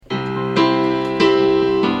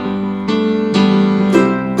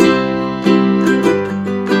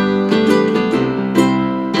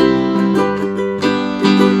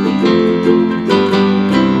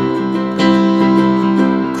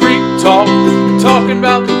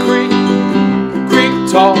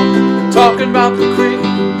talking about the creek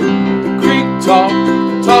talk,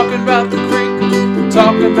 talking about the creek,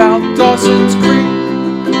 talking about Dawson's Creek.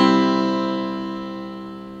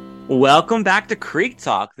 Welcome back to Creek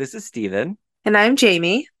Talk. This is Steven. And I'm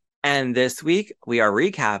Jamie. And this week we are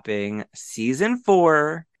recapping Season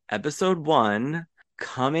 4, Episode 1,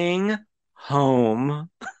 Coming Home.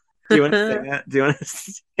 Do you want to sing it? Do you want to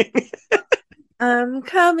sing it? I'm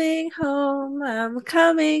coming home.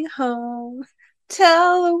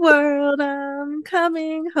 Tell the world I'm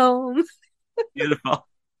coming home. Beautiful.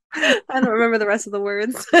 I don't remember the rest of the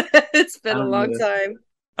words. It's been a long time.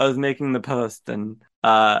 I was making the post and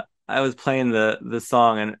I was playing the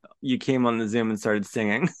song and you came on the Zoom and started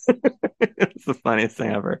singing. It's the funniest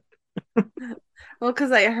thing ever. Well,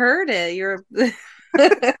 because I heard it.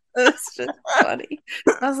 It's just funny.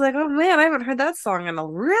 I was like, oh man, I haven't heard that song in a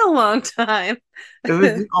real long time. It was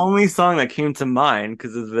the only song that came to mind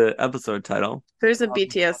because of the episode title. There's a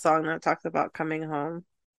BTS song that talks about coming home.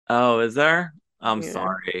 Oh, is there? I'm Yeah.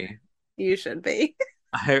 sorry. You should be.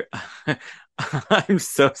 I'm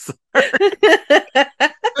so sorry.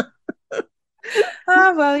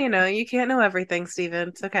 Oh, well, you can't know everything, Steven.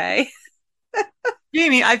 It's okay.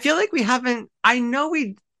 Jamie, I feel like we haven't. I know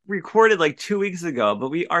we recorded like 2 weeks ago,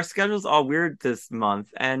 but our schedule's all weird this month,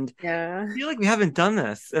 and Yeah. I feel like we haven't done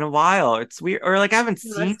this in a while. It's weird, or like I haven't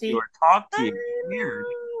seen you or talked to you. It's weird.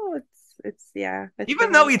 It's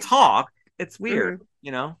Even though we talk, it's weird,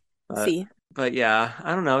 See. But yeah,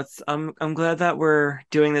 I don't know. I'm glad that we're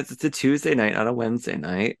doing this. It's a Tuesday night, not a Wednesday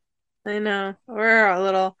night. I know. We're a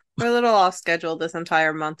little off schedule this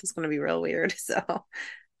entire month. It's going to be real weird. So,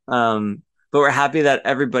 but we're happy that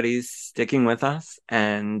everybody's sticking with us,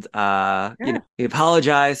 and we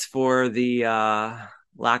apologize for the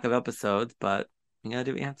lack of episodes, but we gotta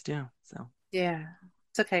do what we have to do. So yeah,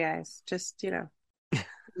 it's okay, guys. Just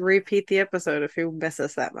repeat the episode if you miss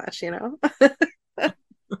us that much,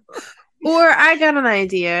 Or I got an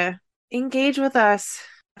idea. Engage with us.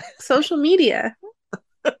 Social media.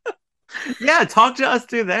 Yeah, talk to us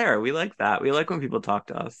through there. We like that. We like when people talk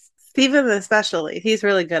to us. Steven especially. He's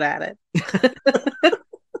really good at it.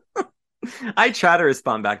 I try to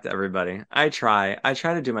respond back to everybody. I try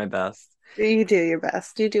to do my best. You do your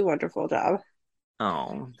best. You do a wonderful job.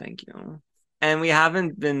 Oh, thank you. And I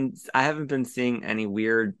haven't been seeing any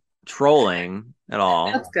weird trolling at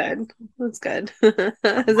all. That's good.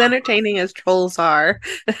 As entertaining as trolls are.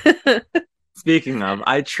 Speaking of,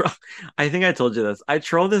 I think I told you this. I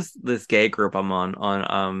troll this gay group I'm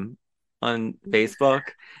on Facebook.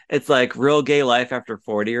 It's like Real Gay Life After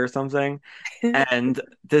 40 or something. And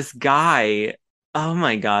this guy, oh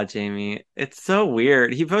my God, Jamie, it's so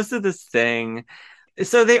weird. He posted this thing.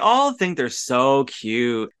 So they all think they're so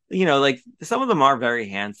cute. Like some of them are very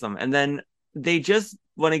handsome. And then they just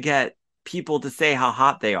want to get people to say how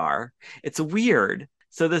hot they are. It's weird.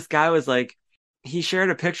 So this guy was like, he shared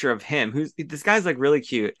a picture of him. This guy's like really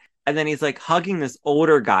cute. And then he's like hugging this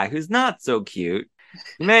older guy who's not so cute.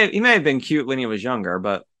 He may have been cute when he was younger,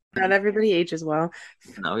 but not everybody ages well.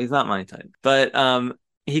 No, he's not my type. But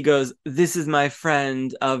he goes, "This is my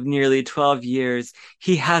friend of nearly 12 years.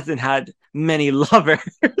 He hasn't had many lovers."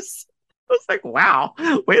 I was like, wow,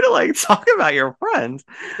 way to talk about your friend.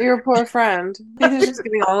 Your poor friend. He's just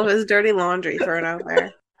getting all of his dirty laundry thrown out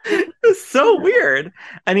there. It's so weird.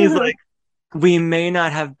 And he's like, "We may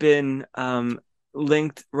not have been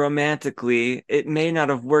linked romantically. It may not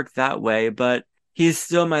have worked that way, but he's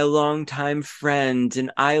still my longtime friend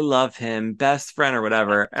and I love him, best friend," or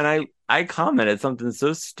whatever. And I commented something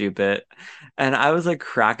so stupid. And I was like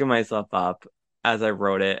cracking myself up as I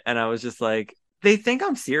wrote it. And I was just like, they think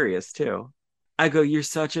I'm serious too. I go, "You're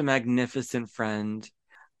such a magnificent friend.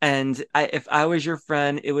 And if I was your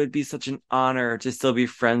friend, it would be such an honor to still be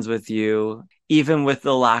friends with you, even with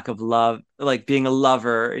the lack of love, like being a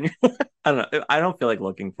lover." And I don't know. I don't feel like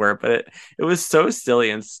looking for it, but it was so silly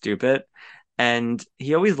and stupid. And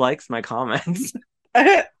he always likes my comments.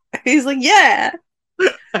 He's like, yeah.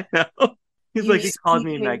 I know. He's like, he called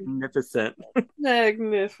me magnificent.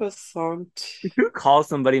 Magnificent. Who calls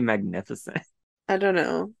somebody magnificent? I don't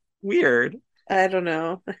know. Weird. I don't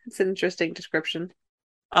know. It's an interesting description.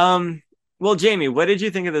 Well, Jamie, what did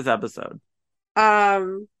you think of this episode? I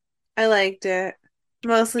liked it.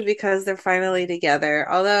 Mostly because they're finally together.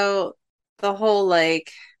 Although the whole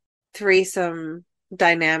threesome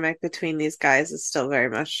dynamic between these guys is still very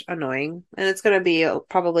much annoying. And it's going to be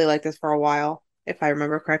probably like this for a while, if I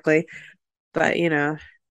remember correctly. But,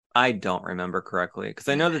 I don't remember correctly because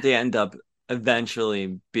I know that they end up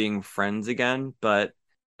eventually being friends again. But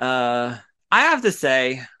I have to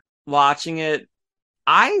say, watching it,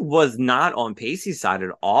 I was not on Pacey's side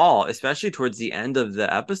at all, especially towards the end of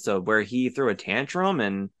the episode where he threw a tantrum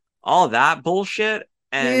and all that bullshit.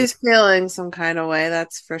 And He's feeling some kind of way,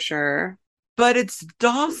 that's for sure. but it's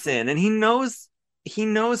Dawson, and he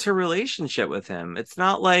knows her relationship with him. It's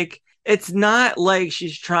not like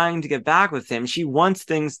she's trying to get back with him. She wants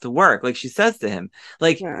things to work. Like she says to him,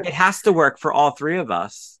 like Yeah. it has to work for all three of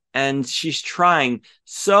us. And she's trying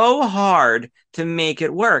so hard to make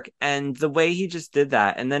it work. And the way he just did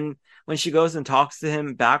that. And then when she goes and talks to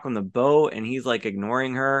him back on the boat and he's like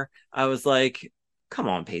ignoring her, I was like, come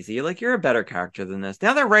on, Pacey. Like you're a better character than this.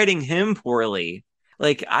 Now they're writing him poorly.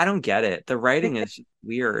 Like, I don't get it. The writing is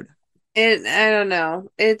weird. I don't know.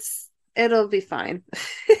 It'll be fine.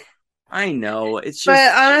 I know. It's But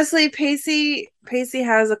just honestly, Pacey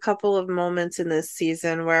has a couple of moments in this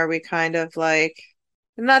season where we kind of like,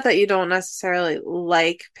 not that you don't necessarily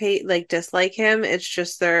like dislike him. It's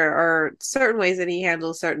just there are certain ways that he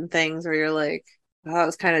handles certain things where you're like, oh, that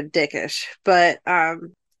was kind of dickish. But I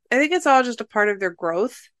think it's all just a part of their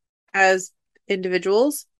growth as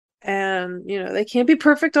individuals. And they can't be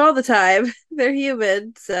perfect all the time. They're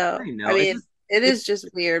human. So I know. I mean, it it's is just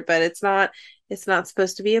weird, but it's not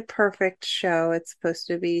supposed to be a perfect show. It's supposed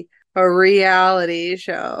to be a reality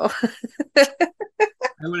show.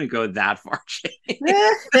 I wouldn't go that far, Jay.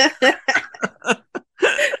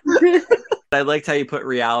 I liked how you put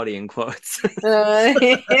reality in quotes.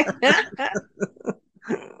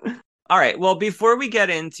 All right. Well, before we get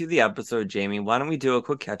into the episode, Jamie, why don't we do a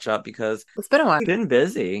quick catch up because It's been a while. we've been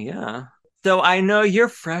busy. Yeah. So I know you're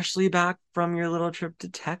freshly back from your little trip to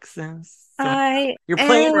Texas. So your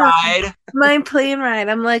plane ride. My plane ride.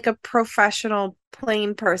 I'm like a professional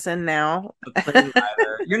plane person now. A plane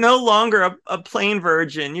rider. You're no longer a plane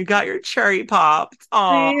virgin. You got your cherry popped.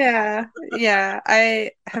 Oh, Yeah.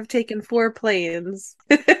 I have taken 4 planes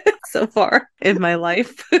so far in my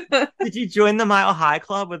life. did you join the Mile High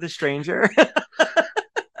Club with a stranger?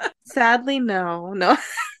 Sadly, no.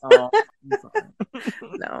 Oh,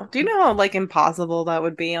 No. Do you know how like impossible that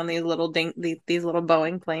would be on these little these little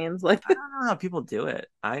Boeing planes? Like, I don't know how people do it.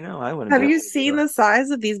 I know I wouldn't. have be you able to do seen it. the size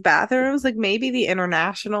of these bathrooms? Like maybe the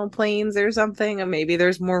international planes or something, and maybe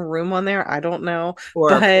there's more room on there. I don't know.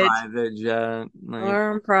 Or a But private jet? Like,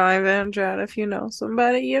 or a private jet if you know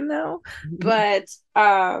somebody, you know. But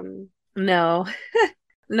no.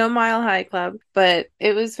 No Mile High Club, but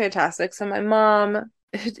it was fantastic. So my mom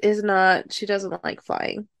she doesn't like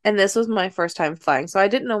flying. And this was my first time flying, so I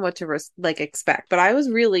didn't know what to expect, but I was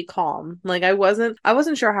really calm. Like I wasn't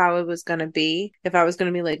sure how it was going to be, if I was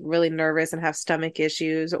going to be like really nervous and have stomach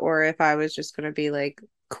issues or if I was just going to be like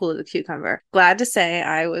cool as a cucumber. Glad to say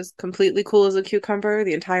I was completely cool as a cucumber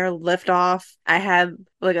the entire lift off. I had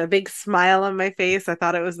like a big smile on my face. I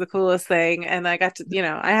thought it was the coolest thing, and I got to,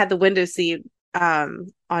 I had the window seat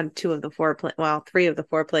on 2 of the 4 3 of the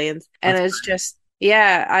 4 planes, and That's it's just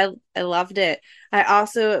I loved it.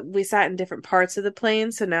 We sat in different parts of the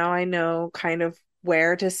plane, so now I know kind of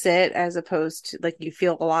where to sit, as opposed to like you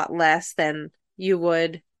feel a lot less than you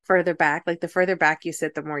would further back. Like the further back you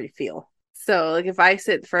sit, the more you feel. So like if I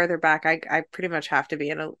sit further back, I pretty much have to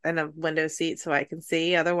be in a window seat so I can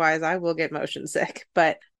see. Otherwise, I will get motion sick.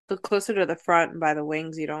 But the closer to the front and by the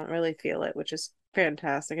wings, you don't really feel it, which is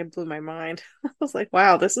fantastic. It blew my mind. I was like,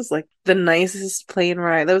 wow, this is like the nicest plane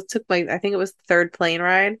ride. I think it was the 3rd plane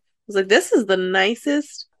ride. I was like, this is the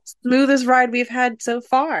nicest, smoothest ride we've had so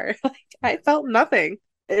far. Like I felt nothing.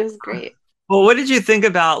 It was great. well, what did you think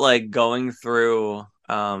about like going through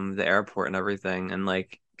the airport and everything and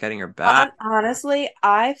like getting your bag? Honestly,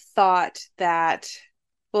 I thought that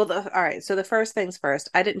all right, so the first things first,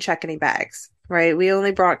 I didn't check any bags, right? We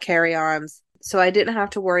only brought carry-ons. So I didn't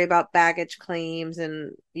have to worry about baggage claims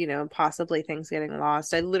and, possibly things getting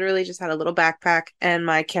lost. I literally just had a little backpack and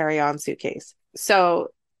my carry-on suitcase. So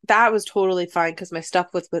that was totally fine because my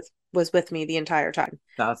stuff was with me the entire time.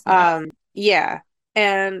 That's nice. Yeah.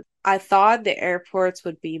 And I thought the airports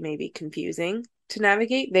would be maybe confusing to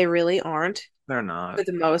navigate. They really aren't They're not. for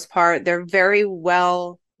the most part. They're very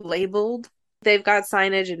well labeled. They've got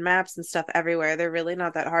signage and maps and stuff everywhere. They're really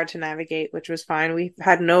not that hard to navigate, which was fine. We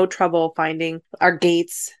had no trouble finding our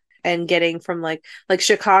gates and getting from like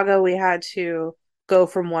Chicago. We had to go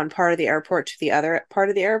from one part of the airport to the other part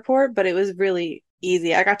of the airport, but it was really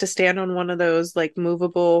easy. I got to stand on one of those like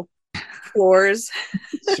movable floors.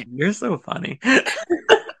 You're so funny.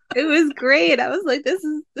 It was great. I was like, this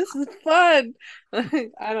is fun.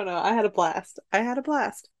 I don't know. I had a blast.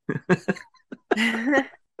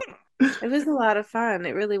 It was a lot of fun.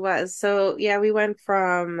 It really was. So yeah, we went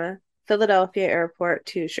from Philadelphia airport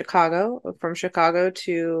to Chicago, from Chicago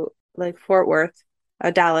to like Fort Worth,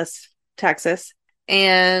 Dallas, Texas.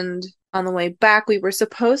 And on the way back, we were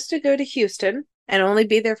supposed to go to Houston and only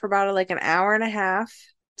be there for about like an hour and a half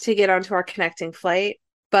to get onto our connecting flight.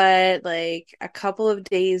 But like a couple of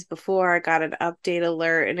days before, I got an update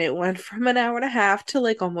alert and it went from an hour and a half to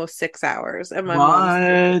like almost 6 hours. And my mom's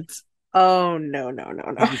like, What? oh, no, no,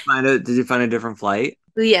 no, no. Did you find a different flight?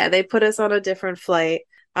 Yeah, they put us on a different flight.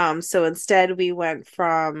 So instead we went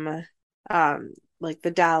from like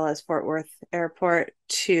the Dallas Fort Worth airport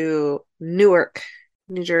to Newark,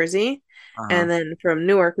 New Jersey. Uh-huh. And then from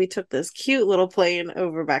Newark we took this cute little plane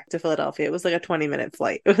over back to Philadelphia. It was like a 20-minute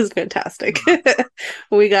flight. It was fantastic.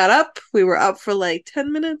 We got up, we were up for like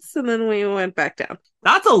 10 minutes and then we went back down.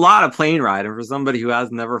 That's a lot of plane riding for somebody who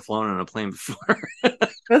has never flown on a plane before.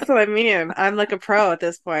 That's what I mean. I'm like a pro at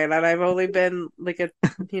this point, and I've only been like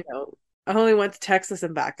I only went to Texas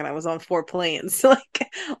and back, and I was on 4 planes, like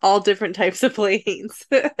all different types of planes.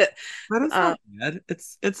 But it's Um, not bad.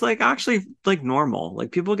 It's like actually like normal.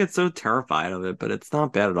 Like people get so terrified of it, but it's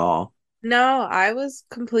not bad at all. no, I was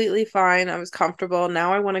completely fine. I was comfortable.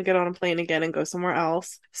 Now I want to get on a plane again and go somewhere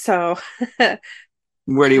else. So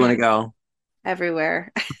Where do you want to go?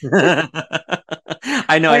 everywhere.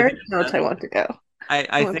 I know. Where else I want to go? I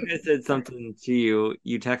I want think to I said something to you.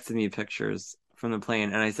 You texted me pictures from the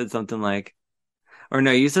plane, and I said something like, or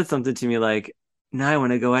no, you said something to me like, "No, I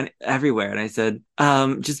want to go everywhere." And I said,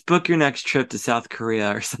 just book your next trip to South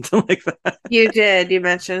Korea or something like that. You did. You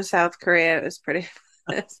mentioned South Korea. It was pretty.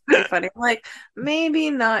 It's pretty funny. I'm like, maybe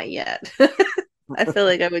not yet. I feel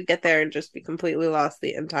like I would get there and just be completely lost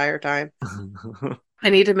the entire time. That I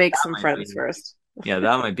need to make some might friends be, first. yeah,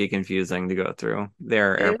 that might be confusing to go through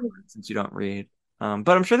their It, airport since you don't read. But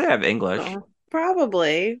I'm sure they have English.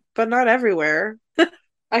 probably, but not everywhere.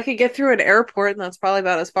 I could get through an airport, and that's probably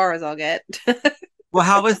about as far as I'll get. Well,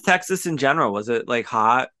 how was Texas in general? Was it like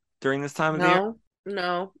hot during this time of the year? No,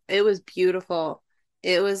 no, it was beautiful.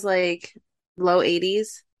 It was like low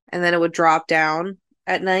 80s, and then it would drop down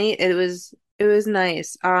at night. It was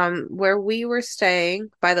nice. Where we were staying,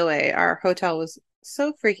 by the way, our hotel was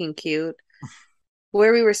so freaking cute.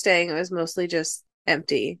 Where we were staying, it was mostly just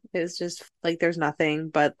empty. It was just like there's nothing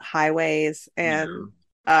but highways Yeah. and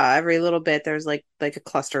every little bit there's like a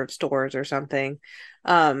cluster of stores or something.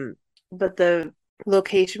 But the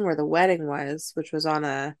location where the wedding was, which was on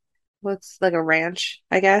a what's like a ranch,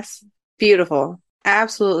 I guess. Beautiful.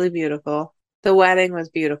 Absolutely beautiful. The wedding was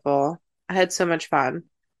beautiful. I had so much fun.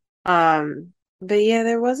 Um, but yeah,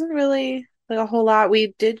 there wasn't really like a whole lot.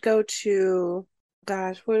 We did go to,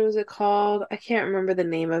 gosh, what was it called? I can't remember the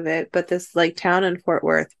name of it, but this like town in Fort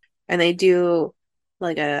Worth, and they do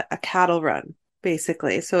like a cattle run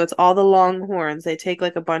basically. So it's all the longhorns. They take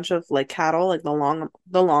like a bunch of like cattle, like the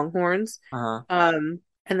longhorns, Uh-huh.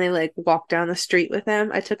 and they like walk down the street with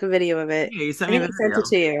them. I took a video of it. Yeah, you sent I me think the I sent it video.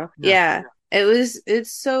 to you. Yeah. Yeah.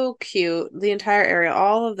 It's so cute. The entire area,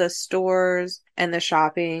 all of the stores and the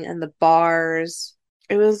shopping and the bars.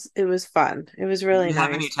 It was fun. It was Did really you have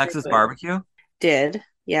any nice. Texas barbecue? Did.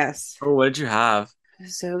 Yes. Oh, what did you have? It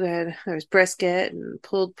was so good. There was brisket and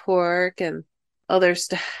pulled pork and other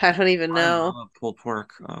stuff. I don't even I know. love pulled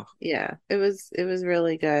pork. Oh. Yeah. It was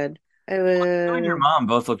really good. It You and your was mom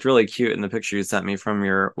both looked really cute in the picture you sent me from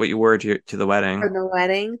your what you wore to the for wedding. the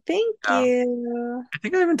wedding. Thank Yeah. you. I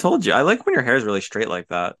think I even told you. I like when your hair is really straight like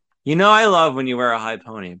that. You know I love when you wear a high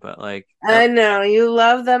pony, but like I know you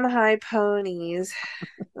love them high ponies.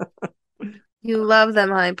 You love them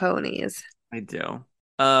high ponies. I do.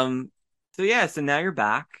 Um, so yeah, so now you're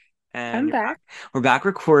back and I'm back. we're back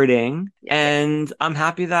recording Yes. and I'm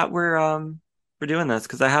happy that we're doing this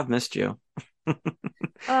because I have missed you.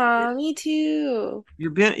 Oh, me too.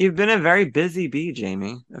 You've been a very busy bee,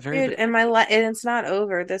 Jamie. A very Dude, busy. and and it's not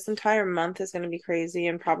over. This entire month is going to be crazy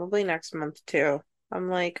and probably next month too. I'm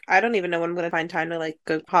like, I don't even know when I'm going to find time to like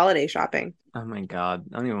go holiday shopping. Oh my God.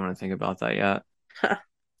 I don't even want to think about that yet.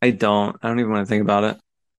 I don't. I don't even want to think about it.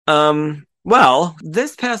 Well,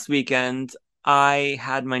 this past weekend I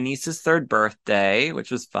had my niece's third birthday,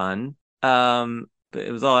 which was fun. But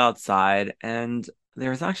it was all outside and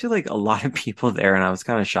there was actually like a lot of people there and I was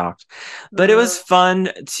kind of shocked. But it was Uh, fun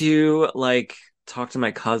to like talk to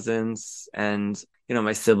my cousins and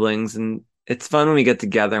my siblings and it's fun when we get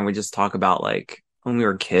together and we just talk about like when we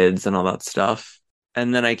were kids and all that stuff.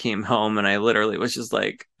 And then I came home and I literally was just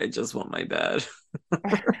like, I just want my bed.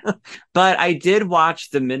 But I did watch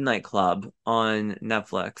The Midnight Club on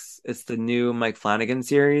Netflix. It's the new Mike Flanagan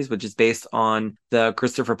series, which is based on the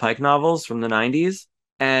Christopher Pike novels from the 90s.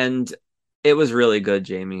 And it was really good,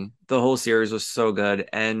 Jamie. The whole series was so good.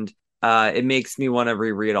 And it makes me want to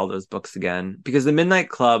reread all those books again because The Midnight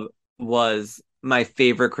Club was my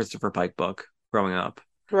favorite Christopher Pike book growing up.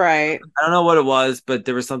 Right. I don't know what it was, but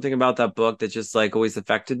there was something about that book that just like always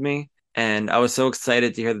affected me. And I was so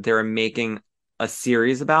excited to hear that they were making a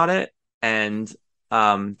series about it. And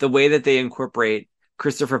the way that they incorporate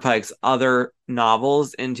Christopher Pike's other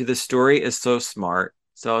novels into the story is so smart.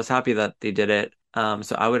 So I was happy that they did it.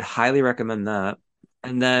 So I would highly recommend that.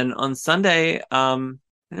 And then on Sunday, I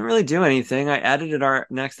didn't really do anything. I edited our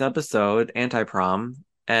next episode, Anti-Prom,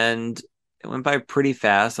 and it went by pretty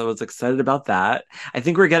fast. I was excited about that. I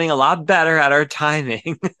think we're getting a lot better at our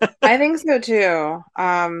timing. I think so too.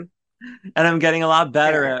 And I'm getting a lot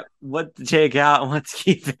better Yeah. at what to take out and what to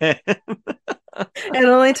keep in. It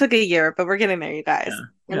only took a year, but we're getting there, you Yeah, guys.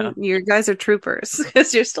 yeah, And you guys are troopers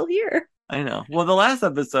because you're still here. I know. Well, the last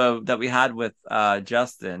episode that we had with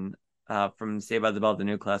Justin from Saved by the Bell, the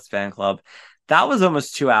New Class fan club, that was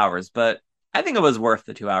almost 2 hours, but I think it was worth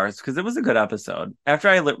the 2 hours because it was a good episode. After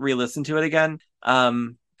I re-listened to it again,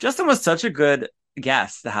 Justin was such a good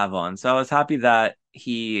guest to have on. So I was happy that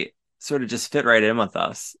he sort of just fit right in with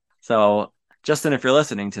us. So, Justin, if you're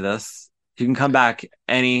listening to this, you can come back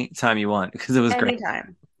anytime you want because it was great.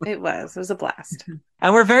 Anytime. It was a blast.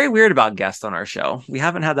 And we're very weird about guests on our show. We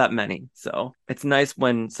haven't had that many. So it's nice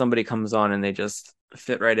when somebody comes on and they just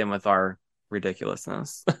fit right in with our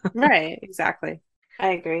ridiculousness. Right, exactly. I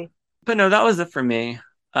agree. But no, that was it for me.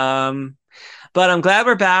 Um, but I'm glad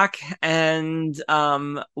we're back. And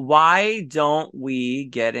why don't we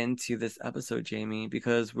get into this episode, Jamie?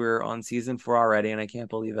 Because we're on season 4 already, and I can't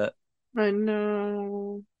believe it. I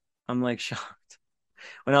know. I'm like shocked.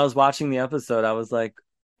 When I was watching the episode, I was like,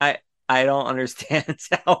 I I don't understand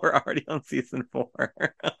how we're already on season 4.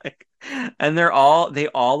 Like, and they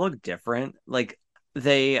all look different. Like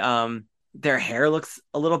they their hair looks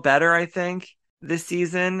a little better, I think, this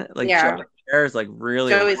season. Like Yeah. Joey's hair is like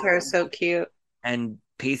really Joey's hair is so cute. and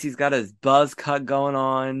Pacey's got his buzz cut going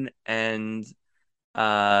on, and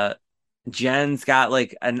uh Jen's got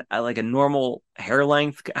like a normal hair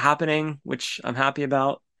length happening, which I'm happy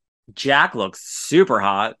about. Jack looks super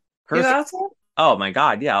hot. You Her, also? oh my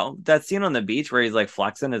God, yeah, that scene on the beach where he's like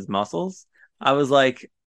flexing his muscles. I was like,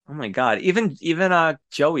 oh my God. Even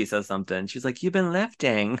Joey says something. She's like, "You've been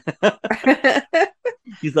lifting."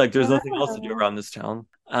 He's like, "There's nothing else to do Wow. around this town."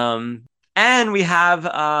 And we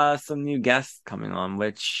have some new guests coming on,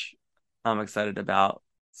 which I'm excited about.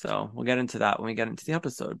 So we'll get into that when we get into the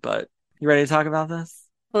episode. But you ready to talk about this?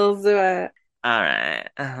 Let's do it. All right,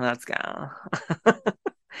 let's go.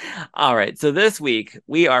 All right, so this week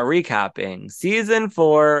we are recapping season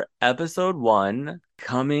 4, episode 1,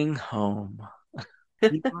 Coming Home.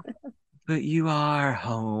 But you are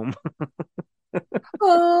home.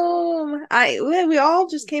 Home. We all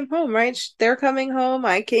just came home, right? They're coming home.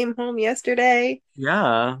 I came home yesterday.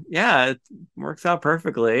 Yeah, yeah, it works out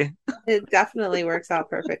perfectly. It definitely works out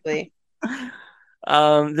perfectly.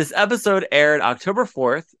 This episode aired October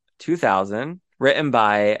 4th, 2000, written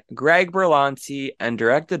by Greg Berlanti and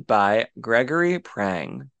directed by Gregory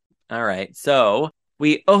Prang. All right, so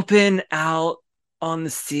we open out on the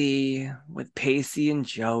sea with Pacey and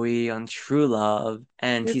Joey on True Love,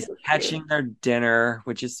 and You're he's so catching cute. their dinner,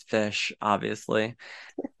 which is fish, obviously.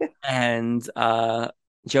 And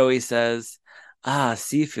Joey says, "Ah,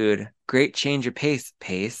 seafood, great change of pace."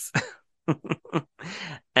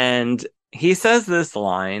 And he says this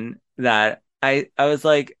line that I was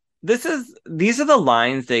like, these are the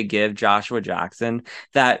lines they give Joshua Jackson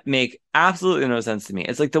that make absolutely no sense to me.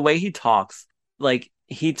 It's like the way he talks like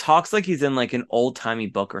he's in like an old-timey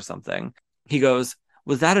book or something. He goes,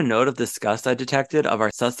 "Was that a note of disgust I detected of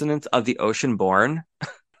our sustenance of the ocean born?"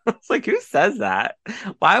 It's like, who says that?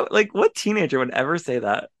 Why, like, what teenager would ever say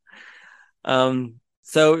that?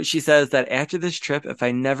 So she says that after this trip, if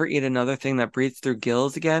I never eat another thing that breathes through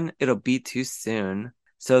gills again, it'll be too soon.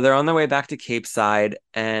 So they're on their way back to Cape Side,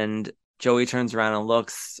 and Joey turns around and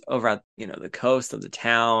looks over at, the coast of the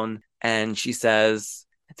town, and she says,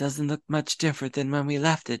 "It doesn't look much different than when we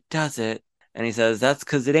left it, does it?" And he says, "That's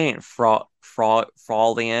because it ain't Fraulein. Fraul."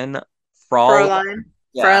 Fräulein.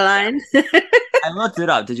 Yeah, Fräulein. I looked it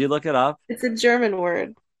up. Did you look it up? It's a German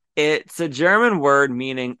word. It's a German word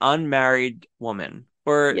meaning unmarried woman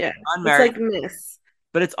or Yeah. It's unmarried, like Miss.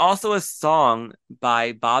 but it's also a song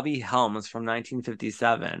by Bobby Helms from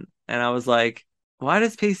 1957. And I was like, why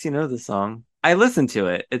does Pacey know the song? I listened to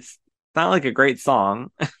it. It's not like a great song.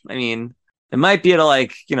 I mean, it might be to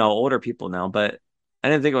like, older people now, but I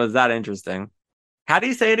didn't think it was that interesting. How do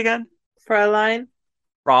you say it again? Fräulein.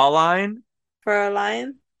 Fraulein?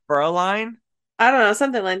 Fräulein. Fraulein? I don't know,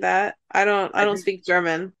 something like that. I I don't think, speak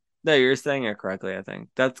German. no, you're saying it correctly, I think.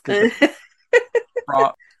 That's because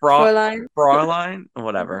Fra, Fra, Fräulein. Fraulein,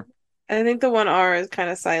 whatever. I think the one R is kind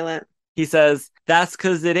of silent. He says, that's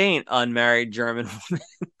because it ain't unmarried German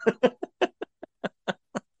woman.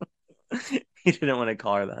 He didn't want to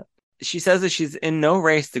call her that. She says that she's in no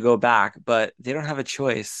race to go back, but they don't have a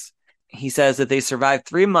choice. He says that they survived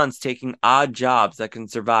 3 months taking odd jobs that can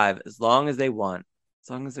survive as long as they want, as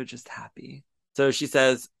long as they're just happy. So she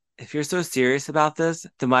says, if you're so serious about this,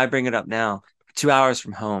 then why bring it up now? 2 hours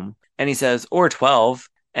from home. And he says, or 12.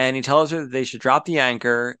 And he tells her that they should drop the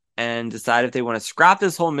anchor and decide if they want to scrap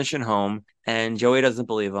this whole mission home. And Joey doesn't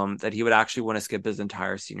believe him, that he would actually want to skip his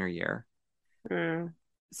entire senior year. Mm.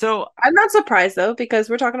 So I'm not surprised though, because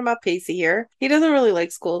we're talking about Pacey here. He doesn't really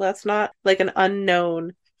like school. That's not like an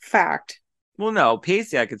unknown fact. well, no,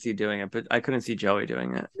 Pacey I could see doing it, but I couldn't see Joey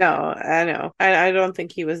doing it. No, I know. I don't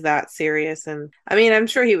think he was that serious. And I mean, I'm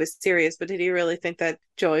sure he was serious, but did he really think that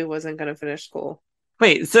Joey wasn't going to finish school?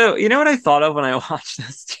 Wait, so you know what I thought of when I watched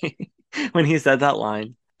this, Jamie? When he said that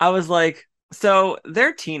line? I was like, so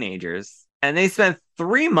they're teenagers and they spent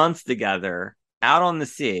 3 months together out on the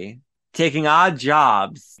sea, taking odd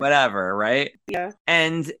jobs, whatever, right? Yeah.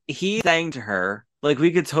 And he saying to her, like,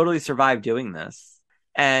 we could totally survive doing this.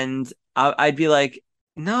 And I'd be like,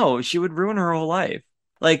 no, she would ruin her whole life.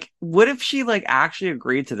 Like, what if she like actually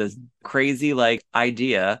agreed to this crazy like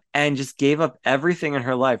idea and just gave up everything in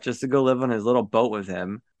her life just to go live on his little boat with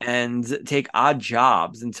him and take odd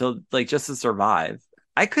jobs until like just to survive?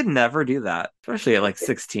 I could never do that, especially at like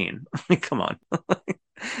 16. Like, come on.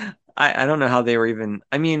 I don't know how they were even.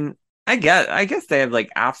 I mean, I guess they have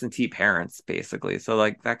like absentee parents basically, so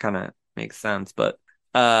like that kind of makes sense. But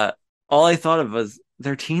all I thought of was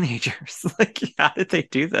they're teenagers. Like, how did they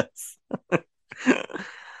do this?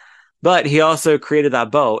 But he also created that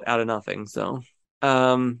boat out of nothing. So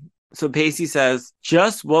Pacey says,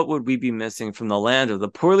 just what would we be missing from the land of the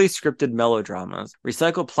poorly scripted melodramas?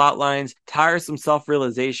 Recycled plot lines, tiresome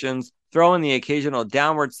self-realizations, throw in the occasional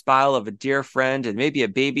downward spiral of a dear friend and maybe a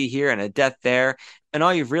baby here and a death there. And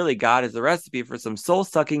all you've really got is a recipe for some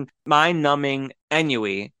soul-sucking, mind-numbing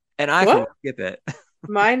ennui. And I can What? skip it.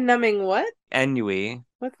 Mind numbing what? Ennui.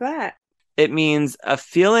 What's that? It means a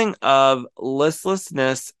feeling of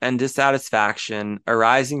listlessness and dissatisfaction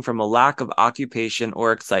arising from a lack of occupation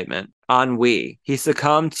or excitement. Ennui. He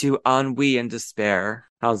succumbed to ennui and despair.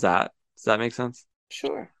 How's that? Does that make sense?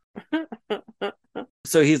 Sure.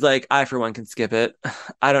 So he's like, I for one can skip it.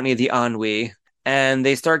 I don't need the ennui. And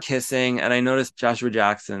they start kissing, and I noticed Joshua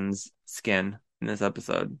Jackson's skin in this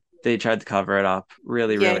episode. They tried to cover it up.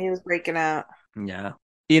 Really, Yeah, really. he was breaking out. Yeah.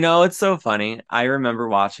 You know, it's so funny. I remember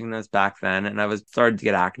watching this back then and I was started to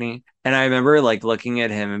get acne. And I remember like looking at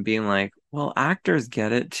him and being like, well, actors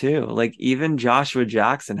get it too. Like even Joshua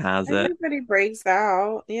Jackson has it. Everybody breaks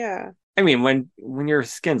out. Yeah. I mean, when your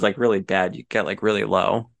skin's like really bad, you get like really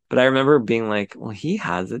low. But I remember being like, well, he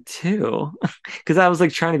has it too. Because I was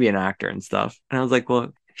like trying to be an actor and stuff. And I was like, well,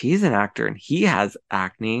 if he's an actor and he has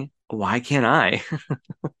acne, why can't I?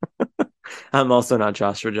 I'm also not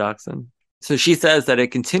Joshua Jackson. So she says that it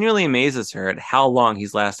continually amazes her at how long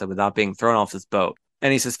he's lasted without being thrown off his boat.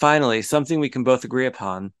 And he says, finally, something we can both agree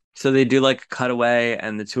upon. So they do like a cutaway,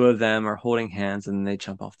 and the two of them are holding hands, and they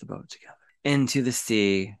jump off the boat together into the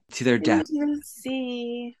sea to their death. Into the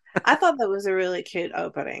sea. I thought that was a really cute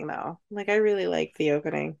opening, though. Like, I really liked the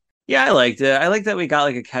opening. Yeah, I liked it. I like that we got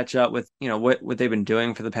like a catch up with, you know, what they've been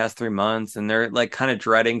doing for the past 3 months, and they're like kind of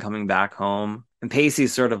dreading coming back home. And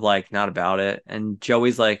Pacey's sort of like not about it. And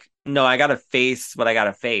Joey's like, no, I gotta face what I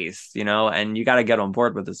gotta face, you know, and you gotta get on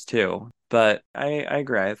board with this too. But I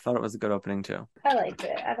agree. I thought it was a good opening too. I liked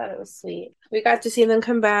it. I thought it was sweet. We got to see them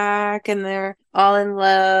come back, and they're all in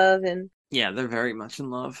love and Yeah, they're very much in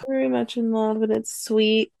love. very much in love, and it's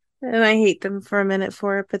sweet. And I hate them for a minute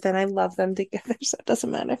for it, but then I love them together, so it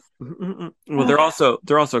doesn't matter. Well, they're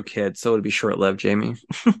also kids, so it'll be short lived, Jamie.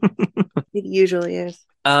 It usually is.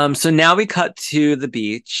 So now we cut to the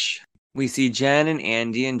beach. We see Jen and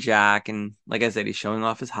Andy and Jack, and like I said, he's showing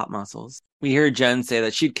off his hot muscles. We hear Jen say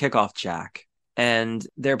that she'd kick off Jack, and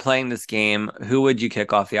they're playing this game. Who would you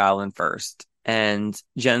kick off the island first? And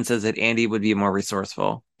Jen says that Andy would be more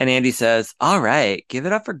resourceful. And Andy says, all right, give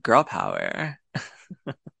it up for girl power.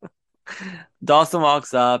 Dawson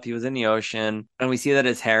walks up. He was in the ocean, and we see that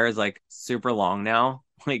his hair is like super long now.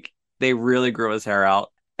 Like they really grew his hair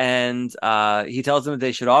out. And he tells them that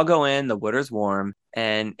they should all go in. The water's warm.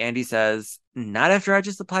 And Andy says, not after I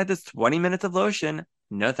just applied this 20 minutes of lotion.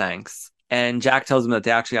 No thanks. And Jack tells them that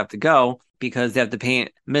they actually have to go because they have to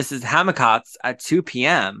paint Mrs. Hammerkotz at 2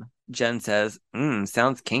 p.m. Jen says,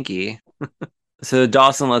 sounds kinky. So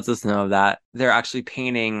Dawson lets us know that they're actually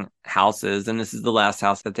painting houses, and this is the last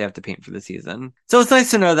house that they have to paint for the season. So it's nice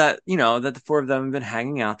to know that, that the four of them have been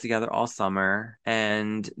hanging out together all summer,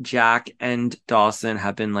 and Jack and Dawson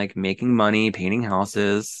have been like making money painting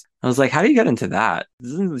houses. I was like, how do you get into that? It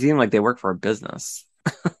doesn't seem like they work for a business.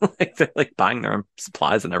 Like they're like buying their own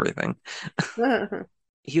supplies and everything.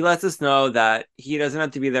 He lets us know that he doesn't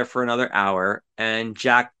have to be there for another hour, and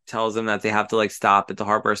Jack tells him that they have to like stop at the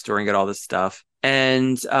hardware store and get all this stuff.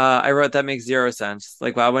 And I wrote that makes zero sense.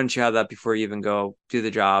 Like, why wouldn't you have that before you even go do the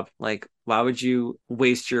job? Like, why would you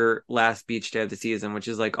waste your last beach day of the season, which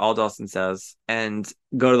is like all Dawson says, and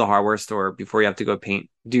go to the hardware store before you have to go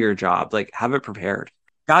do your job? Like, have it prepared.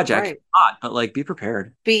 God, Jack, Right. it's hot, but like, be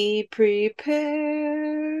prepared. Be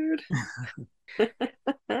prepared.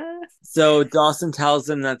 So Dawson tells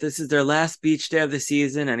them that this is their last beach day of the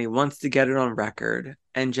season and he wants to get it on record.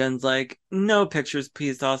 And Jen's like, no pictures,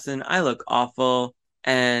 please, Dawson. I look awful.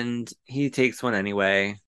 And he takes one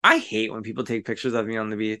anyway. I hate when people take pictures of me on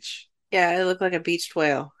the beach. Yeah, I look like a beached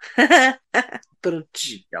whale. But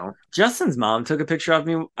You don't. Justin's mom took a picture of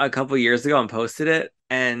me a couple years ago and posted it.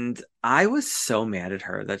 And I was so mad at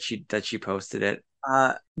her that she posted it.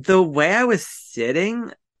 The way I was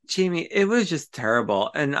sitting, Jamie, it was just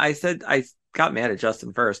terrible. And I said, I got mad at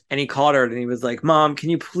Justin first. And he called her and he was like, Mom, can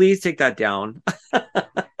you please take that down?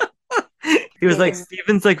 He was like,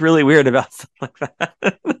 Steven's like really weird about stuff like that.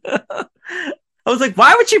 I was like,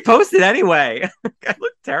 why would she post it anyway? I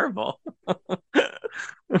look terrible.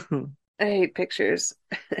 I hate pictures.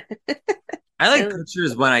 I like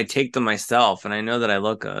pictures when I take them myself and I know that I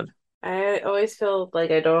look good. I always feel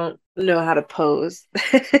like I don't know how to pose.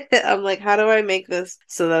 I'm like, how do I make this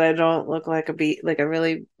so that I don't look like a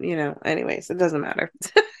really, anyways, it doesn't matter.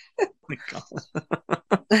 Oh my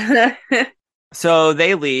God. So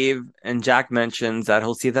they leave and Jack mentions that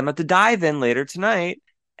he'll see them at the dive-in later tonight.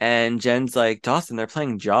 And Jen's like, Dawson, they're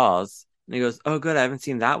playing Jaws. And he goes, oh, good, I haven't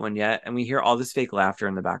seen that one yet. And we hear all this fake laughter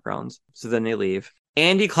in the background. So then they leave.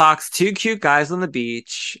 Andy clocks two cute guys on the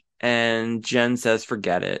beach. And Jen says,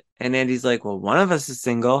 forget it. And Andy's like, well, one of us is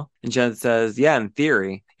single. And Jen says, yeah, in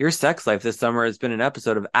theory. Your sex life this summer has been an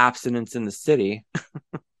episode of Abstinence in the City.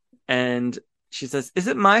 And she says, is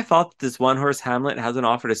it my fault that this one-horse Hamlet hasn't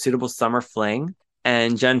offered a suitable summer fling?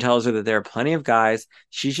 And Jen tells her that there are plenty of guys.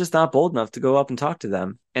 She's just not bold enough to go up and talk to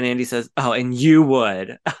them. And Andy says, oh, and you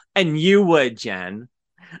would. And you would, Jen.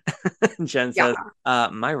 Jen says,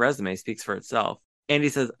 my resume speaks for itself. Andy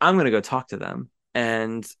says, I'm going to go talk to them.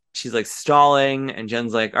 And she's like stalling. And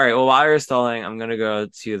Jen's like, all right, well, while you're stalling, I'm going to go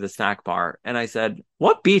to the snack bar. And I said,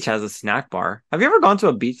 what beach has a snack bar? Have you ever gone to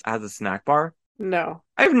a beach that has a snack bar? No.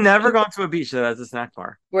 I've never gone to a beach that has a snack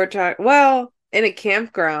bar. We're talking, well, in a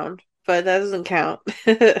campground, but that doesn't count.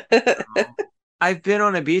 I've been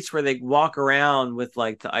on a beach where they walk around with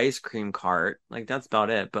like the ice cream cart. Like that's about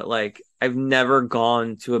it. But like I've never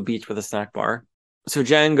gone to a beach with a snack bar. So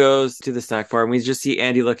Jen goes to the snack bar and we just see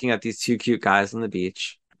Andy looking at these two cute guys on the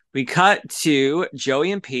beach. We cut to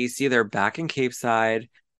Joey and Pacey. They're back in Cape Side.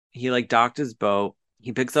 He like docked his boat.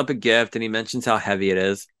 He picks up a gift and he mentions how heavy it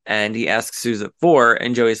is. And he asks who's it for.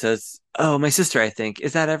 And Joey says, oh, my sister, I think.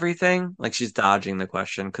 Is that everything? Like she's dodging the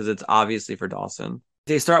question because it's obviously for Dawson.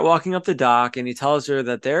 They start walking up the dock and he tells her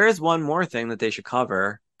that there is one more thing that they should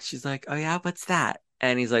cover. She's like, oh yeah, what's that?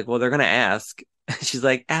 And he's like, well, they're going to ask. She's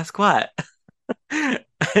like, ask what?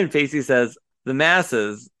 And Pacey says, the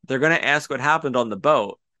masses, they're going to ask what happened on the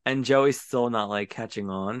boat. And Joey's still not like catching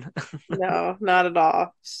on. No, not at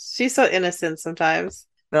all. She's so innocent sometimes.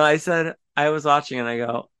 No, I said, I was watching and I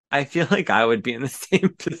go, I feel like I would be in the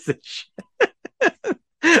same position.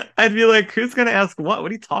 I'd be like, who's going to ask what? What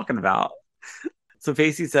are you talking about? So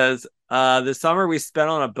Pacey says, the summer we spent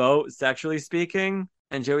on a boat, sexually speaking.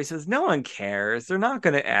 And Joey says, no one cares. They're not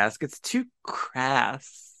going to ask. It's too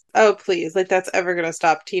crass. Oh, please. Like that's ever going to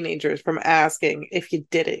stop teenagers from asking if you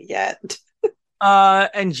did it yet.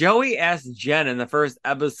 And Joey asked Jen in the first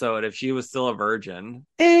episode if she was still a virgin.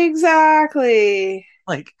 Exactly.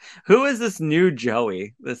 Like, who is this new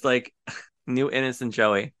Joey? This like new innocent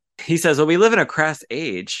Joey. He says, well, we live in a crass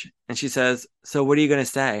age. And she says, so what are you going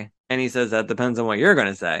to say? And he says, that depends on what you're going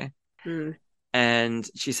to say. And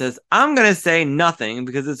she says, I'm going to say nothing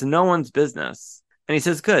because it's no one's business. And he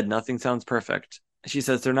says, good, nothing sounds perfect. She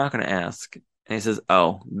says, they're not going to ask. And he says,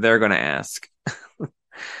 oh, they're going to ask.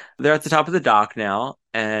 They're at the top of the dock now,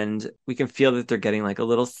 and we can feel that they're getting like a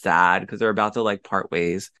little sad because they're about to like part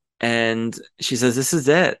ways. And she says, this is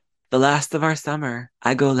it. The last of our summer.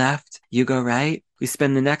 I go left, you go right. We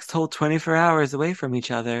spend the next whole 24 hours away from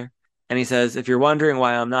each other. And he says, if you're wondering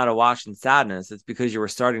why I'm not awash in sadness, it's because you were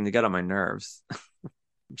starting to get on my nerves.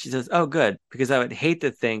 She says, oh, good, because I would hate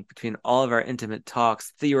to think between all of our intimate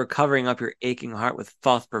talks that you were covering up your aching heart with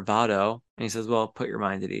false bravado. And he says, well, put your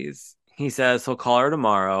mind at ease. He says he'll call her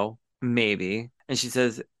tomorrow, maybe. And she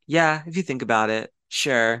says, yeah, if you think about it,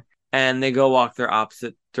 sure. And they go walk their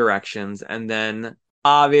opposite directions. And then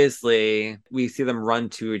obviously we see them run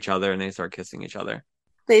to each other and they start kissing each other.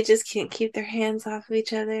 They just can't keep their hands off of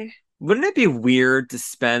each other. Wouldn't it be weird to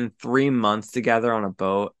spend 3 months together on a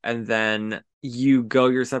boat and then you go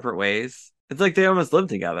your separate ways? It's like they almost live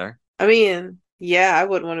together. I mean, yeah, I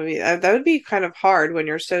wouldn't want to be. That would be kind of hard when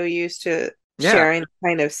you're so used to Yeah. sharing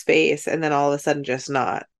kind of space and then all of a sudden just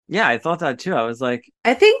not. Yeah, I thought that too. I was like,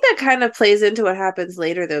 I think that kind of plays into what happens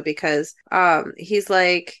later though, because he's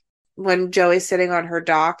like when Joey's sitting on her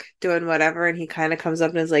dock doing whatever and he kind of comes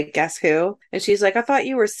up and is like, guess who? And she's like, I thought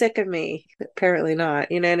you were sick of me. Apparently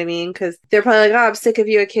not. You know what I mean? Because they're probably like, oh, I'm sick of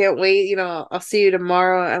you. I can't wait. You know, I'll see you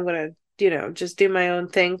tomorrow. I'm gonna, just do my own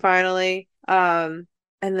thing finally. And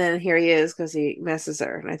then here he is because he misses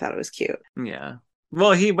her, and I thought it was cute. yeah.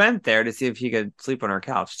 Well, he went there to see if he could sleep on her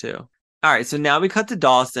couch too. All right, so now we cut to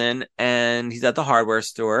Dawson, and he's at the hardware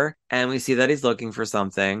store, and we see that he's looking for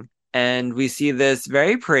something. And we see this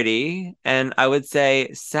very pretty and I would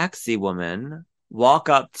say sexy woman walk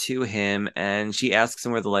up to him, and she asks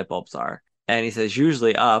him where the light bulbs are. And he says,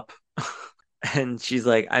 usually up. And she's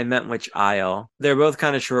like, I meant which aisle. They're both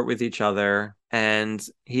kind of short with each other. And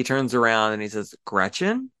he turns around and he says,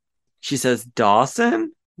 Gretchen? She says,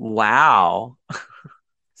 Dawson? Wow.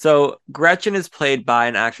 So Gretchen is played by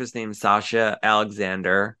an actress named Sasha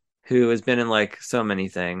Alexander, who has been in like so many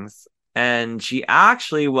things. And she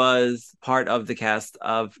actually was part of the cast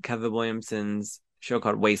of Kevin Williamson's show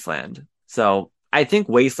called Wasteland. So I think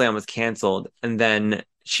Wasteland was canceled, and then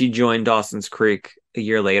she joined Dawson's Creek a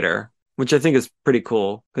year later, which I think is pretty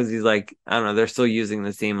cool because he's like, I don't know, they're still using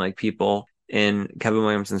the same like people in Kevin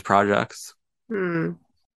Williamson's projects.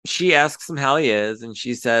 She asks him how he is, and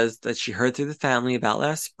she says that she heard through the family about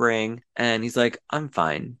last spring, and he's like, I'm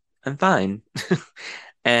fine. I'm fine.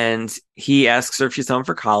 And he asks her if she's home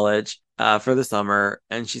for college for the summer,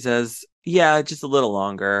 and she says, yeah, just a little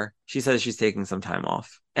longer. She says she's taking some time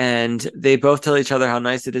off. And they both tell each other how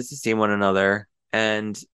nice it is to see one another,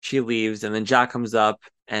 and she leaves, and then Jack comes up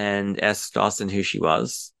and asks Dawson who she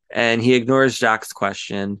was. And he ignores Jack's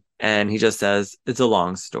question, and he just says, it's a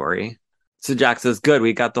long story. So Jack says, good,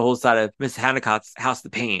 we got the whole side of Miss Hannicott's house to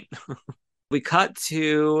paint. We cut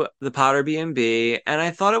to the Potter B&B, and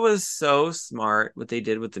I thought it was so smart what they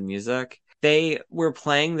did with the music. They were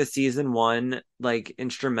playing the season 1 like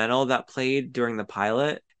instrumental that played during the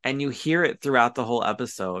pilot, and you hear it throughout the whole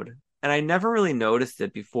episode. And I never really noticed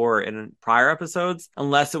it before in prior episodes,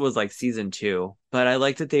 unless it was like season 2. But I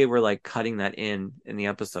liked that they were like cutting that in the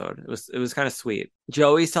episode. It was kind of sweet.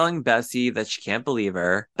 Joey's telling Bessie that she can't believe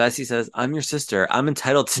her. Bessie says, I'm your sister. I'm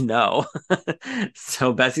entitled to know.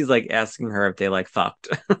 So Bessie's like asking her if they like fucked.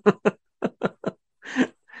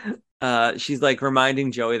 She's like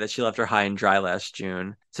reminding Joey that she left her high and dry last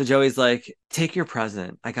June. So Joey's like, take your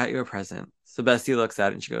present. I got you a present. So Bessie looks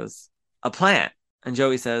at it and she goes, a plant. And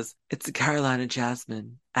Joey says, it's a Carolina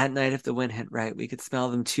jasmine. At night, if the wind hit right, we could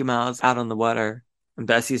smell them 2 miles out on the water. And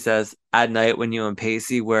Bessie says, at night when you and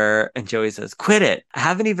Pacey were... And Joey says, quit it. I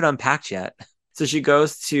haven't even unpacked yet. So she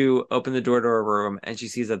goes to open the door to her room, and she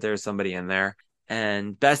sees that there's somebody in there.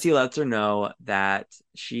 And Bessie lets her know that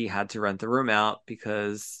she had to rent the room out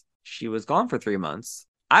because she was gone for 3 months.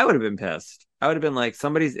 I would have been pissed. I would have been like,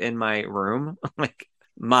 somebody's in my room. Like,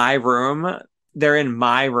 my room. They're in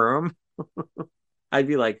my room. I'd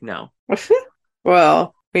be like, no.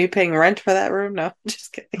 Well, are you paying rent for that room? No,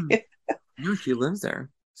 just kidding. No, she lives there.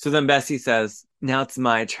 So then Bessie says, now it's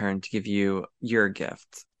my turn to give you your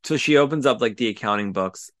gift. So she opens up like the accounting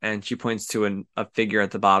books, and she points to a figure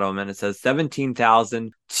at the bottom, and it says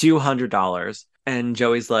 $17,200. And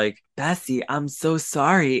Joey's like, Bessie, I'm so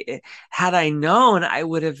sorry. Had I known, I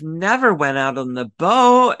would have never went out on the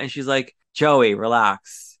boat. And she's like, Joey,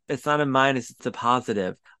 relax. It's not a minus, it's a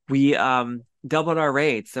positive. We doubled our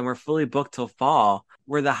rates and we're fully booked till fall.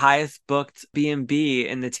 We're the highest booked B&B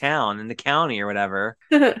in the town, in the county or whatever.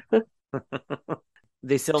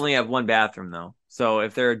 They still only have one bathroom though. So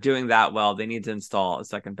if they're doing that well, they need to install a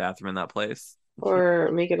second bathroom in that place.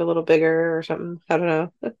 Or make it a little bigger or something. I don't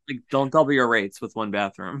know. Like, don't double your rates with one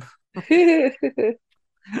bathroom. We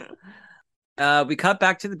cut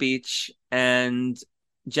back to the beach, and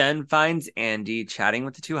Jen finds Andy chatting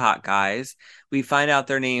with the 2 hot guys. We find out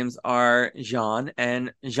their names are Jean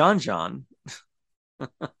and Jean-Jean.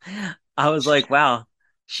 I was like, wow,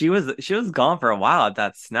 she was gone for a while at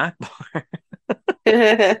that snack bar. We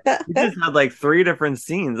just had like 3 different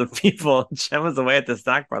scenes of people. Jen was away at the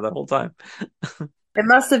snack bar the whole time. It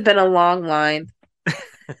must have been a long line.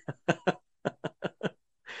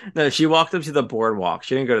 No, she walked up to the boardwalk.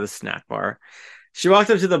 She didn't go to the snack bar. She walked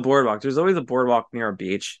up to the boardwalk. There's always a boardwalk near a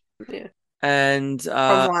beach. Yeah. And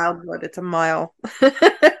From Wildwood, it's a mile.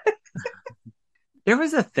 there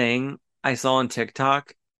was a thing I saw on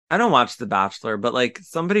TikTok. I don't watch The Bachelor, but like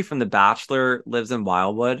somebody from The Bachelor lives in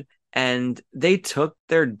Wildwood and they took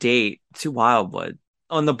their date to Wildwood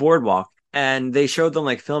on the boardwalk and they showed them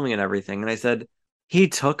like filming and everything. And I said, he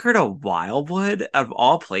took her to Wildwood of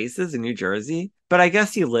all places in New Jersey, but I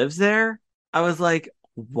guess he lives there. I was like,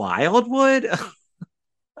 Wildwood?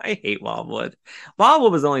 I hate Wildwood.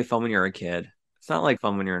 Wildwood was only fun when you're a kid. It's not like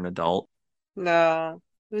fun when you're an adult. No,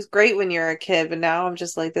 it was great when you're a kid, but now I'm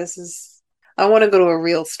just like, I want to go to a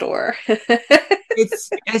real store. It's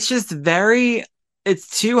just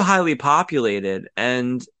it's too highly populated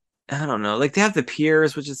and I don't know. Like they have the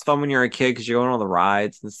piers, which is fun when you're a kid because you go on all the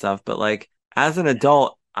rides and stuff. But like as an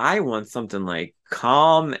adult, I want something like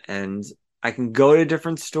calm and I can go to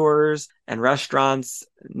different stores and restaurants,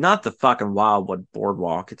 not the fucking Wildwood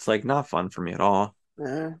Boardwalk. It's like not fun for me at all.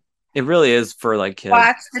 Uh, It really is for like kids.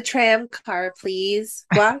 Watch the tram car, please.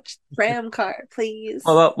 Watch the tram car, please.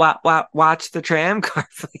 Watch the tram car,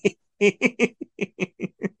 please.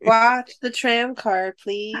 Watch the tram car,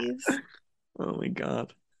 please. Oh my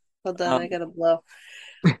God. Hold on, I gotta blow.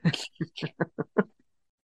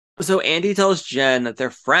 So Andy tells Jen that they're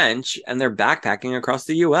French and they're backpacking across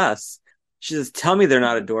the US. She says, tell me they're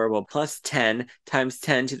not adorable. Plus 10 times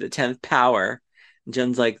 10 to the 10th power. And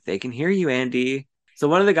Jen's like, they can hear you, Andy. So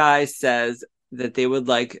one of the guys says that they would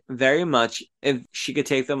like very much if she could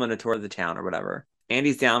take them on a tour of the town or whatever.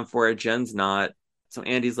 Andy's down for it. Jen's not. So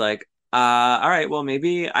Andy's like, all right, well,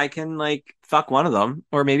 maybe I can like fuck one of them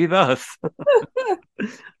or maybe both.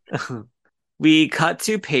 We cut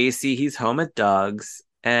to Pacey. He's home at Doug's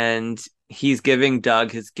and he's giving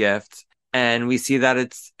Doug his gift. And we see that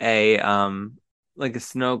it's a like a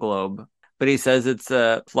snow globe, but he says it's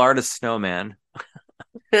a Florida snowman.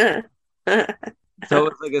 So it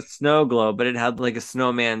was like a snow globe, but it had like a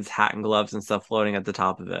snowman's hat and gloves and stuff floating at the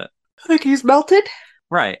top of it. Like he's melted?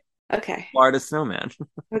 Right. Okay. Florida snowman.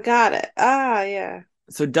 I got it. Ah, yeah.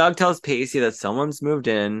 So Doug tells Pacey that someone's moved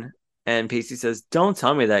in, and Pacey says, don't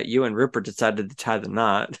tell me that you and Rupert decided to tie the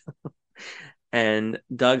knot. And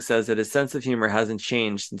Doug says that his sense of humor hasn't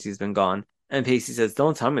changed since he's been gone. And Pacey says,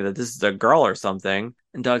 don't tell me that this is a girl or something.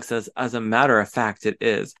 And Doug says, as a matter of fact, it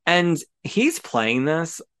is. And he's playing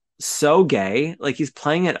this so gay. Like he's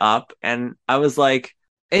playing it up. And I was like,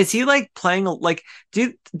 is he like playing like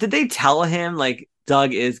did they tell him like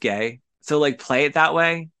Doug is gay? So like play it that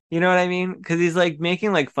way. You know what I mean? Because he's like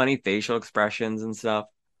making like funny facial expressions and stuff.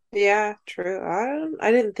 Yeah, true.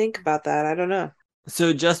 I didn't think about that. I don't know.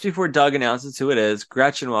 So just before Doug announces who it is,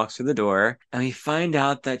 Gretchen walks through the door and we find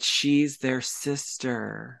out that she's their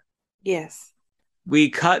sister. Yes.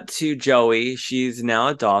 We cut to Joey. She's now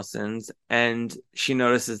at Dawson's and she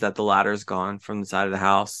notices that the ladder's gone from the side of the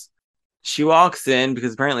house. She walks in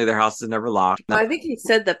because apparently their house is never locked. I think he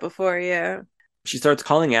said that before, yeah. She starts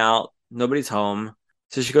calling out. Nobody's home.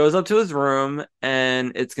 So she goes up to his room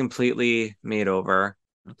and it's completely made over.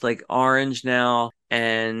 It's like orange now.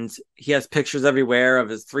 And he has pictures everywhere of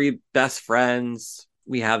his 3 best friends.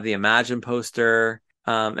 We have the Imagine poster.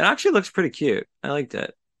 It actually looks pretty cute. I liked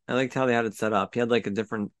it. I liked how they had it set up. He had like a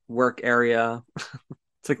different work area.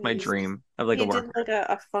 It's like my dream of like he a work. did like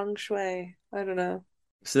a feng shui. I don't know.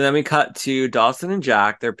 So then we cut to Dawson and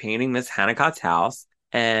Jack. They're painting Miss Hannicott's house.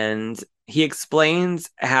 And he explains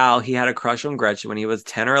how he had a crush on Gretchen when he was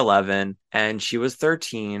 10 or 11 and she was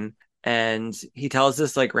 13. And he tells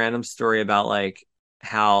this like random story about like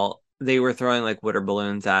how they were throwing like water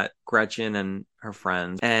balloons at Gretchen and her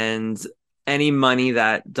friends. And any money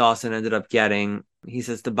that Dawson ended up getting, he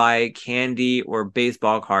says to buy candy or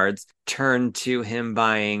baseball cards, turned to him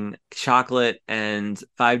buying chocolate and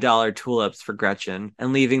 $5 tulips for Gretchen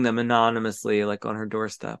and leaving them anonymously like on her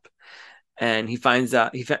doorstep. And he finds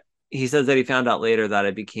out, he says that he found out later that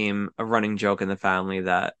it became a running joke in the family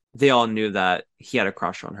that they all knew that he had a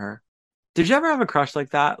crush on her. Did you ever have a crush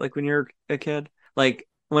like that? Like when you were a kid? Like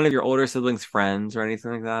one of your older siblings' friends or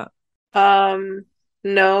anything like that?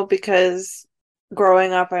 No, because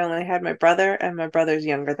growing up, I only had my brother, and my brother's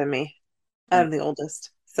younger than me. I'm the oldest.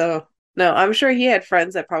 So, no, I'm sure he had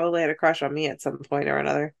friends that probably had a crush on me at some point or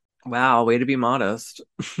another. Wow, way to be modest.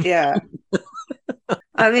 Yeah.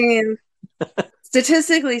 I mean,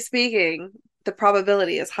 statistically speaking, the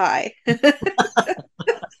probability is high.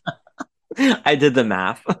 I did the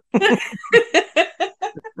math.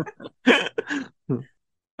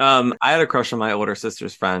 I had a crush on my older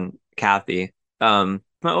sister's friend, Kathy. My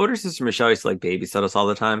older sister Michelle used to like babysit us all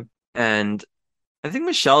the time. And I think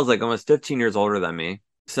Michelle's like almost 15 years older than me.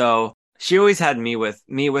 So she always had me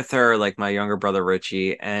with her, like my younger brother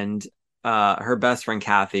Richie, and her best friend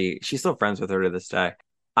Kathy. She's still friends with her to this day.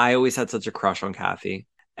 I always had such a crush on Kathy.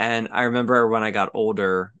 And I remember when I got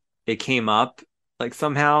older, it came up like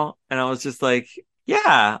somehow, and I was just like,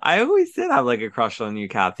 yeah, I always did have like a crush on you,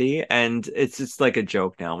 Kathy. And it's just like a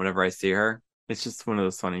joke now whenever I see her. It's just one of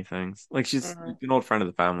those funny things. Like she's Mhm. an old friend of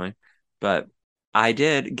the family. But I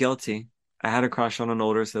did, guilty. I had a crush on an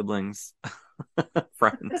older sibling's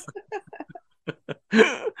friends.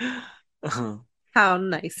 How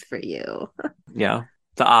nice for you. Yeah,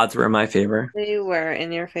 the odds were in my favor. They were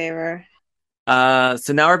in your favor.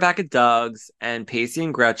 So now we're back at Doug's, and Pacey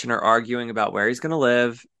and Gretchen are arguing about where he's gonna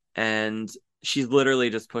live, and she's literally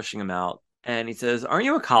just pushing him out. And he says, "Aren't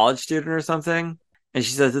you a college student or something?" And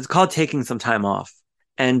she says, "It's called taking some time off."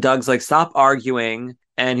 And Doug's like, "Stop arguing."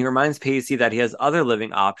 And he reminds Pacey that he has other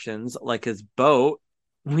living options, like his boat.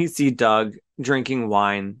 We see Doug drinking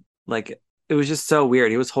wine. Like, it was just so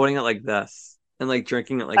weird. He was holding it like this and like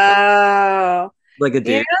drinking it like that, Oh, like a you're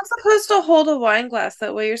dude. not supposed to hold a wine glass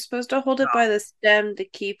that way. You're supposed to hold it by the stem to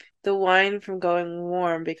keep the wine from going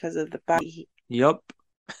warm because of the body heat. Yep.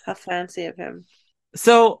 How fancy of him.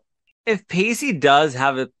 So if Pacey does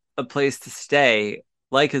have a place to stay,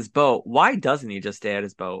 like his boat, why doesn't he just stay at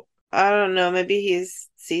his boat? I don't know. Maybe he's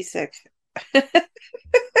seasick. I'm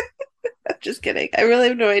just kidding. I really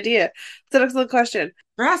have no idea. It's an excellent question.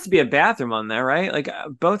 There has to be a bathroom on there, right? Like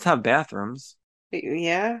boats have bathrooms.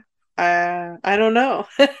 Yeah. I don't know.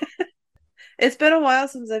 It's been a while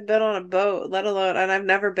since I've been on a boat, let alone, and I've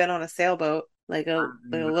never been on a sailboat, like a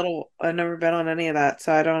little. I've never been on any of that,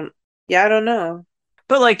 so I don't. Yeah, I don't know.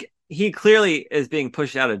 But like he clearly is being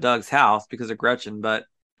pushed out of Doug's house because of Gretchen, but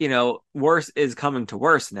worse is coming to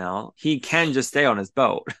worse now. He can just stay on his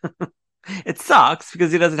boat. It sucks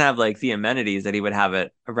because he doesn't have like the amenities that he would have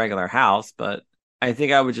at a regular house, but I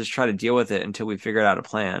think I would just try to deal with it until we figured out a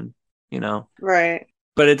plan, you know? Right.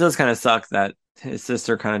 But it does kind of suck that his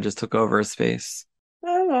sister kind of just took over his space.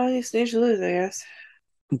 Oh well, you snooze, you lose, I guess.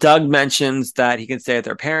 Doug mentions that he can stay with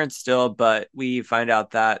their parents still, but we find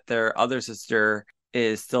out that their other sister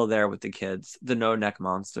is still there with the kids, the no neck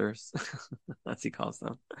monsters, as he calls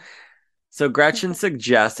them. So Gretchen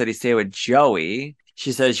suggests that he stay with Joey.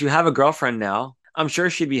 She says, "You have a girlfriend now. I'm sure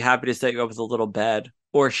she'd be happy to set you up with a little bed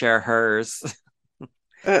or share hers."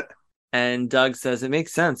 Uh, And Doug says it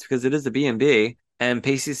makes sense because it is a B&B. And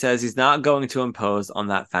Pacey says he's not going to impose on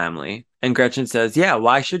that family. And Gretchen says, yeah,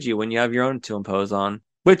 why should you when you have your own to impose on?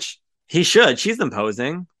 Which he should. She's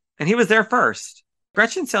imposing. And he was there first.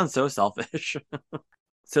 Gretchen sounds so selfish.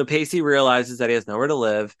 So Pacey realizes that he has nowhere to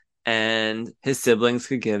live and his siblings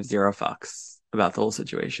could give zero fucks about the whole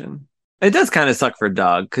situation. It does kind of suck for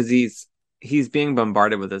Doug because he's being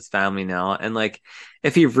bombarded with his family now. And like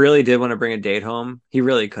if he really did want to bring a date home, he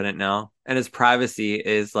really couldn't now. And his privacy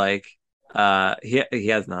is like he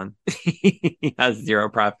has none. He has zero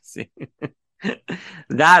privacy.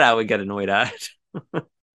 That I would get annoyed at.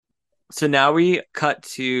 So now we cut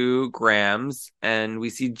to Graham's and we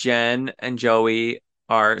see Jen and Joey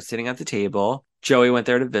are sitting at the table. Joey went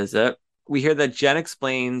there to visit. We hear that Jen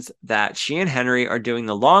explains that she and Henry are doing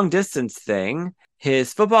the long distance thing.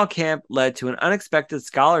 His football camp led to an unexpected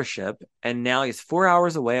scholarship, and now he's 4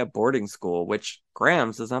 hours away at boarding school, which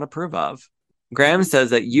Graham does not approve of. Graham says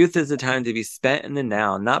that youth is the time to be spent in the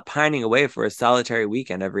now, not pining away for a solitary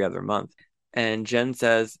weekend every other month. And Jen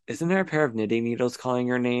says, isn't there a pair of knitting needles calling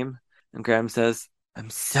your name? And Graham says, I'm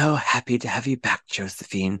so happy to have you back,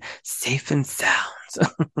 Josephine, safe and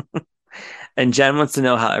sound. And Jen wants to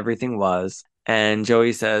know how everything was. And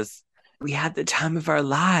Joey says, we had the time of our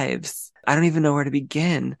lives. I don't even know where to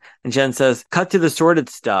begin. And Jen says, cut to the sordid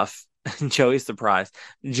stuff. And Joey's surprised.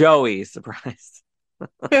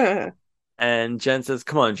 And Jen says,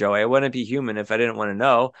 come on, Joey, I wouldn't be human if I didn't want to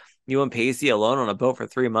know. You and Pacey alone on a boat for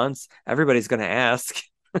 3 months. Everybody's going to ask.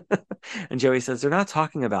 And Joey says, they're not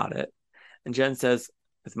talking about it. And Jen says,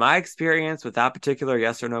 with my experience with that particular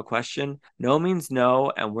yes or no question, no means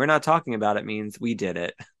no, and we're not talking about it means we did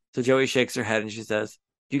it. So Joey shakes her head and she says,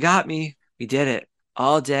 you got me. We did it.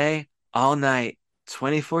 All day, all night,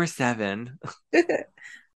 24/7.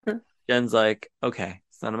 Jen's like, okay,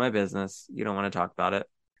 it's none of my business. You don't want to talk about it.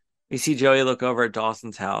 We see Joey look over at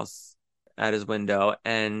Dawson's house at his window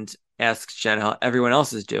and asks Jen how everyone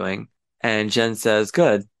else is doing. And Jen says,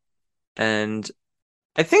 good. And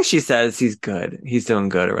I think she says he's good. He's doing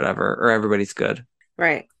good or whatever, or everybody's good.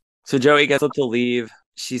 Right. So Joey gets up to leave.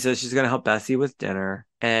 she says she's going to help Bessie with dinner.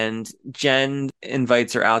 And Jen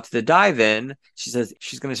invites her out to the dive-in. She says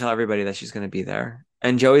she's going to tell everybody that she's going to be there.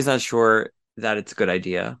 And Joey's not sure that it's a good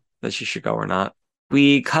idea, that she should go or not.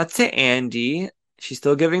 We cut to Andy. She's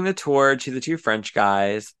still giving the tour to the two French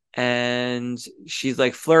guys. And she's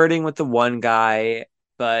like flirting with the one guy,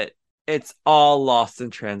 but it's all lost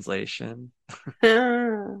in translation.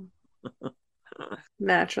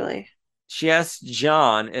 Naturally. She asks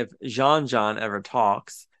John if Jean ever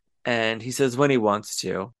talks, and he says when he wants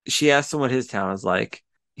to. She asks him what his town is like.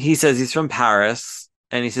 He says he's from Paris,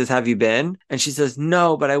 and he says, have you been? And she says,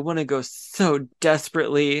 no, but I want to go so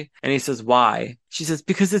desperately. And he says, why? She says,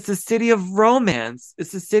 because it's a city of romance.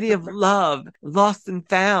 It's a city of love, lost and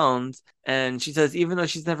found. And she says, even though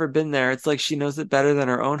she's never been there, it's like she knows it better than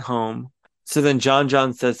her own home. So then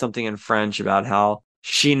John says something in French about how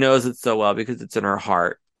she knows it so well because it's in her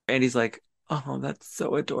heart. And he's like, oh, that's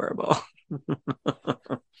so adorable.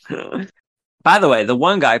 By the way, the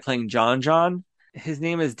one guy playing John, his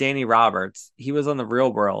name is Danny Roberts. He was on The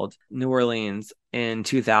Real World, New Orleans in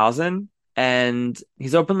 2000. And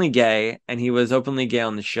he's openly gay, and he was openly gay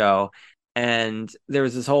on the show. And there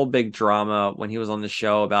was this whole big drama when he was on the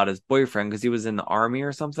show about his boyfriend because he was in the army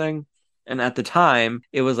or something. And at the time,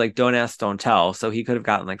 it was like, don't ask, don't tell. So he could have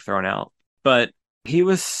gotten like thrown out. But he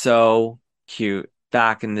was so cute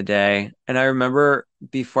back in the day. And I remember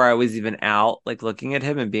before I was even out, like looking at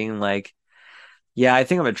him and being like, yeah, I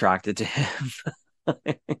think I'm attracted to him.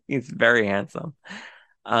 He's very handsome.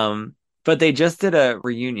 But they just did a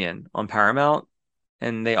reunion on Paramount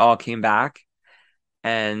and they all came back.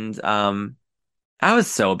 And I was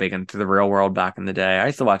so big into The Real World back in the day. I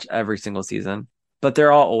used to watch every single season. But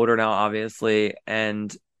they're all older now, obviously.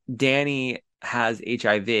 And Danny has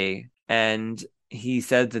HIV. And he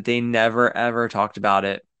said that they never, ever talked about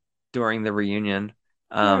it during the reunion,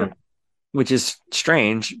 which is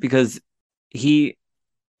strange because I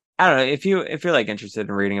don't know, if you're like interested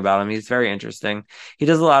in reading about him, he's very interesting. He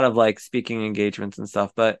does a lot of like speaking engagements and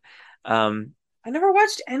stuff, but I never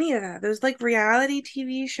watched any of that. There's like reality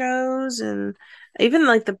TV shows and even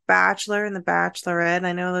like The Bachelor and The Bachelorette.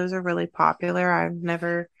 I know those are really popular. I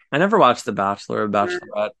never watched The Bachelor or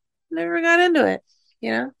Bachelorette. Never got into it.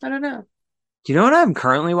 I don't know. Do you know what I'm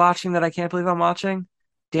currently watching that I can't believe I'm watching?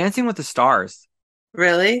 Dancing with the Stars.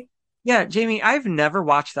 Really? Yeah, Jamie, I've never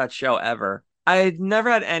watched that show ever. I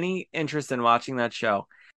never had any interest in watching that show.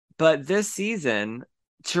 But this season,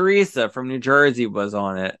 Teresa from New Jersey was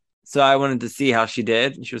on it. So I wanted to see how she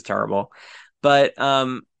did, and she was terrible. But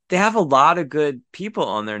they have a lot of good people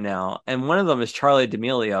on there now. And one of them is Charlie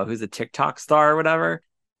D'Amelio, who's a TikTok star or whatever.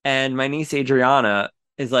 And my niece Adriana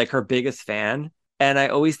is like her biggest fan. And I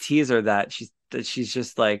always tease her that she's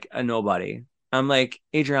just like a nobody. I'm like,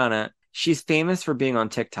 Adriana, she's famous for being on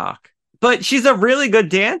TikTok, but she's a really good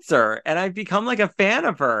dancer. And I've become like a fan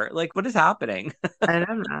of her. Like, what is happening? I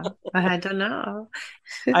don't know. I don't know.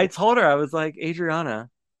 I told her, I was like,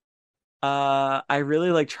 Adriana, I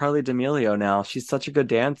really like Charlie D'Amelio now. She's such a good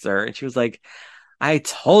dancer. And she was like, I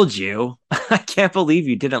told you. I can't believe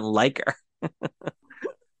you didn't like her.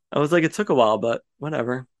 I was like, it took a while, but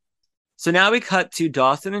whatever. So now we cut to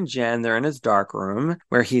Dawson and Jen. They're in his dark room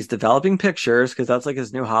where he's developing pictures because that's like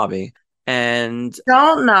his new hobby. And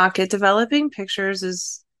don't knock it. Developing pictures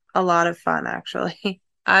is a lot of fun, actually.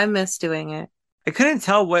 I miss doing it. I couldn't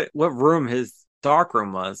tell what room his dark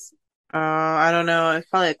room was. I don't know. It's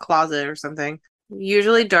probably a closet or something.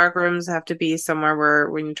 Usually dark rooms have to be somewhere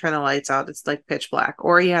where when you turn the lights out, it's like pitch black.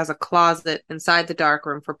 Or he has a closet inside the dark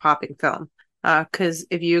room for popping film. Because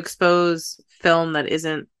if you expose film that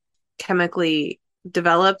isn't chemically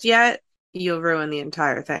developed yet, you'll ruin the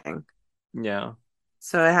entire thing. Yeah.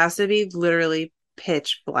 So it has to be literally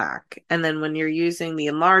pitch black. And then when you're using the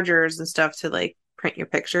enlargers and stuff to like print your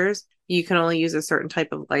pictures, you can only use a certain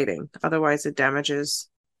type of lighting. Otherwise it damages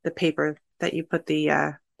the paper that you put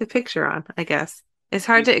the picture on, I guess. It's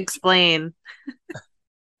hard to explain.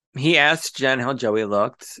 He asked Jen how Joey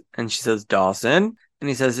looked, and she says, Dawson. And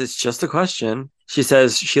he says, it's just a question. She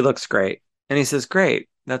says, she looks great. And he says, great.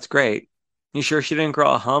 That's great. You sure she didn't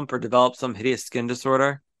grow a hump or develop some hideous skin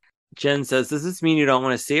disorder? Jen says, does this mean you don't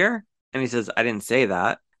want to see her? And he says, I didn't say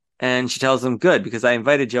that. And she tells him, good, because I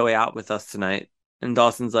invited Joey out with us tonight. And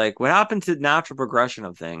Dawson's like, what happened to natural progression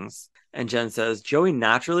of things? And Jen says, Joey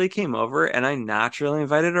naturally came over and I naturally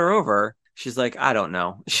invited her over. She's like, I don't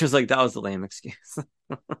know. She was like, that was a lame excuse.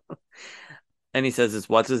 And he says, is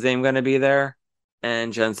what's his name going to be there?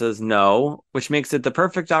 And Jen says no, which makes it the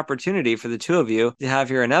perfect opportunity for the two of you to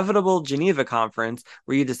have your inevitable Geneva conference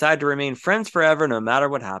where you decide to remain friends forever no matter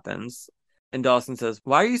what happens. And Dawson says,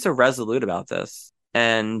 why are you so resolute about this?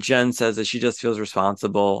 And Jen says that she just feels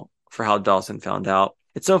responsible for how Dawson found out.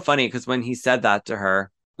 It's so funny because when he said that to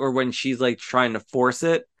her, or when she's like trying to force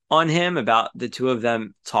it on him about the two of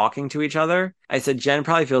them talking to each other, I said Jen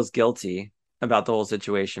probably feels guilty about the whole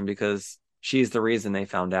situation because she's the reason they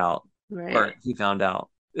found out, or he found out.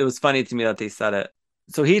 It was funny to me that they said it.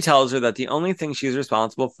 So he tells her that the only thing she's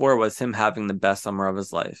responsible for was him having the best summer of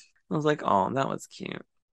his life. I was like, oh, that was cute.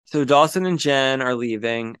 So Dawson and Jen are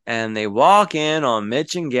leaving, and they walk in on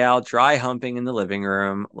Mitch and Gal dry humping in the living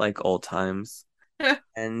room like old times.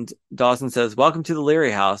 And Dawson says, welcome to the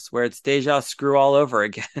Leary house, where it's deja screw all over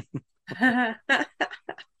again. I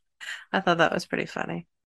thought that was pretty funny.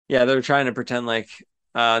 Yeah, they're trying to pretend like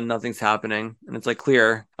nothing's happening. And it's like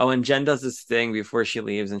clear. Oh, and Jen does this thing before she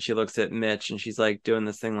leaves, and she looks at Mitch, and she's like doing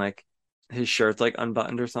this thing like his shirt's like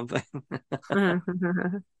unbuttoned or something.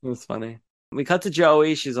 It was funny. We cut to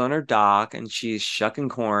Joey. She's on her dock, and she's shucking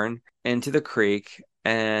corn into the creek.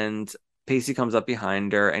 And Pacey comes up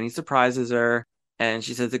behind her, and he surprises her. And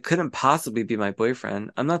she says, it couldn't possibly be my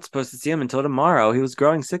boyfriend. I'm not supposed to see him until tomorrow. He was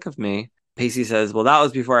growing sick of me. Pacey says, well, that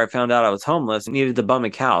was before I found out I was homeless and needed to bum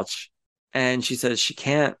a couch. And she says she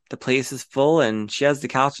can't. The place is full, and she has the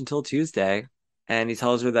couch until Tuesday. And he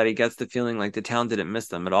tells her that he gets the feeling like the town didn't miss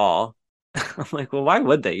them at all. I'm like, well, why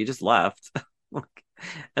would they? You just left.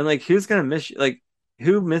 And like, who's gonna miss you? Like,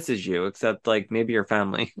 who misses you except like maybe your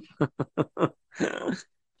family?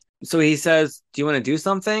 So he says, do you want to do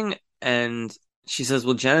something? And she says,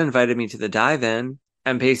 well, Jen invited me to the dive-in.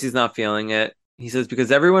 And Pacey's not feeling it. He says,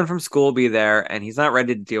 because everyone from school will be there, and he's not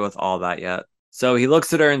ready to deal with all that yet. So he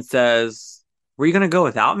looks at her and says, were you gonna go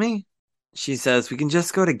without me? She says, we can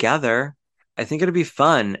just go together. I think it'll be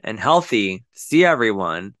fun and healthy to see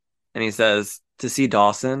everyone. And he says, to see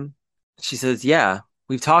Dawson? She says, yeah,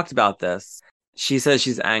 we've talked about this. She says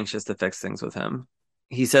she's anxious to fix things with him.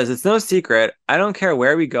 He says, it's no secret. I don't care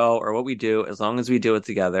where we go or what we do as long as we do it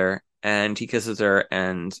together. And he kisses her,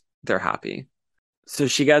 and they're happy. So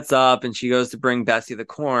she gets up and she goes to bring Bessie the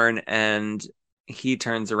corn, and he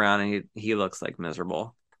turns around and he looks like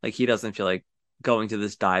miserable. Like he doesn't feel like going to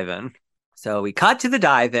this dive-in. So we cut to the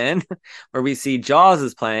dive-in where we see Jaws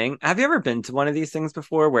is playing. Have you ever been to one of these things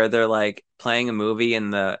before where they're like playing a movie in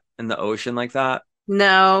the ocean like that?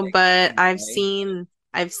 No, but Okay.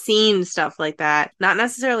 I've seen stuff like that. Not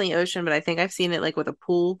necessarily ocean, but I think I've seen it like with a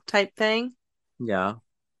pool type thing. Yeah.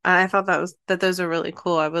 I thought that those are really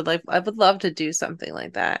cool. I would love to do something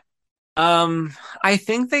like that. I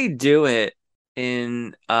think they do it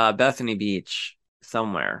in Bethany Beach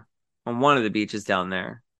somewhere on one of the beaches down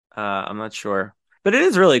there. I'm not sure, but it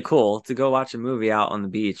is really cool to go watch a movie out on the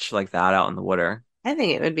beach like that, out in the water. I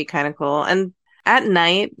think it would be kind of cool. And at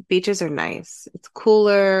night, beaches are nice. It's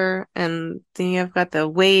cooler, and then you've got the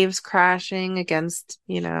waves crashing against,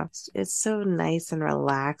 it's so nice and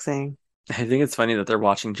relaxing. I think it's funny that they're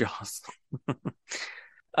watching Jaws.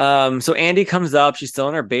 So Andy comes up. She's still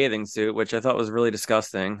in her bathing suit, which I thought was really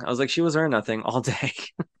disgusting. I was like, she was wearing nothing all day.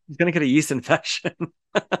 She's gonna get a yeast infection.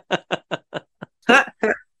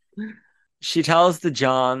 She tells the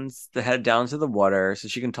Johns to head down to the water so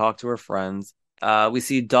she can talk to her friends. We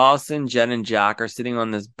see Dawson, Jen, and Jack are sitting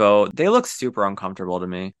on this boat. They look super uncomfortable to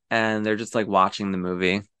me, and they're just like watching the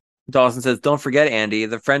movie. Dawson says, don't forget, Andy,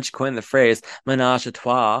 the French coined the phrase ménage à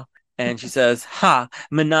trois. And she says, ha,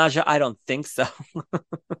 menage, I don't think so.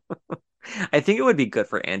 I think it would be good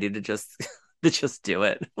for Andy to just do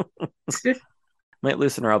it. Might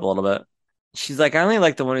loosen her up a little bit. She's like, I only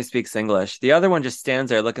like the one who speaks English. The other one just stands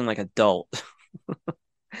there looking like a dolt.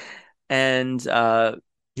 And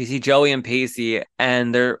you see Joey and Pacey,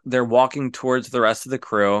 and they're walking towards the rest of the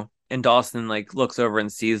crew. And Dawson like looks over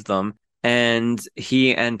and sees them. And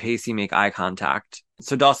he and Pacey make eye contact.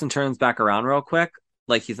 So Dawson turns back around real quick,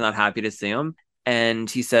 like he's not happy to see him. And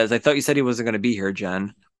he says, I thought you said he wasn't going to be here,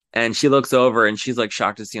 Jen. And she looks over and she's like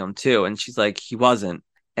shocked to see him too. And she's like, he wasn't.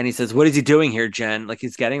 And he says, what is he doing here, Jen? Like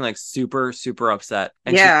he's getting like super, super upset.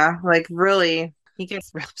 And yeah, like really, he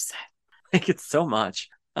gets real upset. Like it's so much,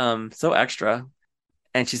 so extra.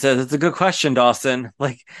 And she says, it's a good question, Dawson.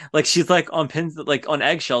 Like she's like on pins, like on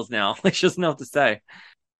eggshells now. Like she doesn't know what to say.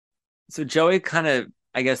 So Joey kind of,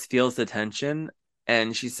 I guess, feels the tension.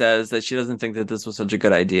 And she says that she doesn't think that this was such a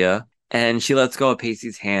good idea. And she lets go of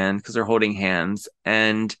Pacey's hand because they're holding hands.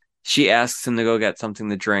 And she asks him to go get something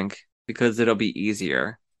to drink because it'll be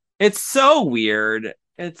easier. It's so weird.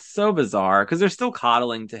 It's so bizarre because they're still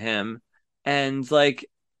coddling to him. And like,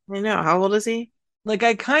 I know. How old is he? Like,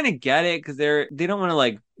 I kind of get it because they don't want to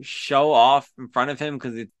like show off in front of him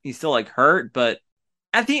because he's still like hurt. But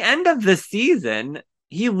at the end of the season,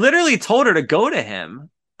 he literally told her to go to him.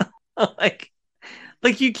 like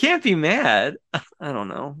Like, you can't be mad. I don't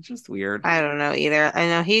know. Just weird. I don't know either. I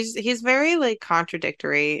know he's very like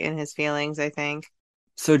contradictory in his feelings, I think.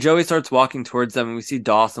 So Joey starts walking towards them, and we see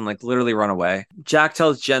Dawson like literally run away. Jack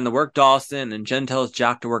tells Jen to work Dawson, and Jen tells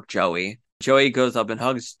Jack to work Joey. Joey goes up and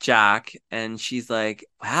hugs Jack, and she's like,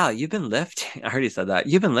 "Wow, you've been lifting." I already said that.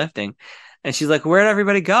 You've been lifting. And she's like, "Where'd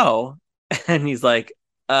everybody go?" And he's like,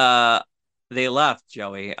 "Uh, they left,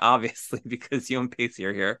 Joey, obviously, because you and Pacey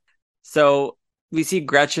are here." So we see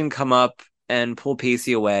Gretchen come up and pull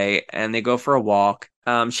Pacey away, and they go for a walk.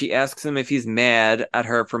 She asks him if he's mad at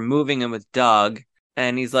her for moving in with Doug,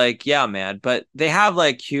 and he's like, "Yeah, mad." But they have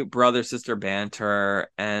like cute brother sister banter,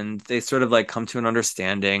 and they sort of like come to an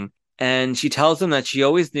understanding. And she tells him that she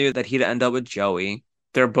always knew that he'd end up with Joey.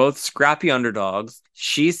 They're both scrappy underdogs.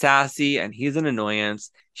 She's sassy and he's an annoyance.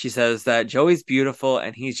 She says that Joey's beautiful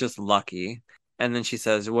and he's just lucky. And then she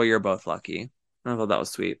says, "Well, you're both lucky." I thought that was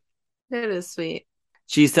sweet. It is sweet.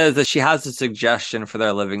 She says that she has a suggestion for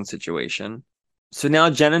their living situation. So now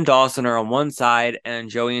Jen and Dawson are on one side and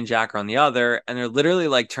Joey and Jack are on the other, and they're literally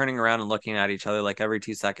like turning around and looking at each other like every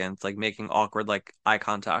 2 seconds, like making awkward like eye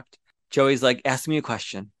contact. Joey's like, "Ask me a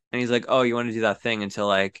question." And he's like, "Oh, you want to do that thing until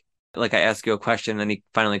like I ask you a question," and then he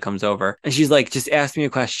finally comes over. And she's like, "Just ask me a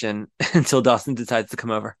question," until Dawson decides to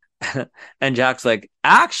come over. And Jack's like,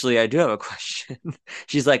 "Actually, I do have a question."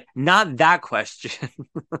 She's like, "Not that question."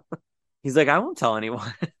 He's like, "I won't tell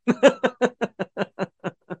anyone."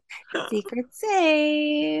 Secret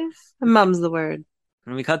safe. Mum's the word.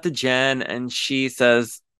 And we cut to Jen, and she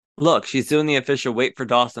says, "Look, she's doing the official wait for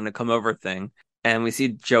Dawson to come over thing." And we see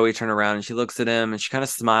Joey turn around, and she looks at him, and she kind of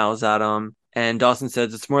smiles at him. And Dawson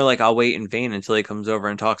says, "It's more like I'll wait in vain until he comes over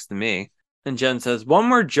and talks to me." And Jen says, "One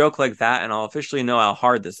more joke like that, and I'll officially know how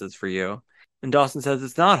hard this is for you." And Dawson says,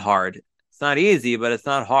 "It's not hard. It's not easy, but it's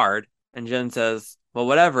not hard." And Jen says, "Well,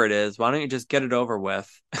 whatever it is, why don't you just get it over with?"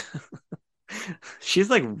 She's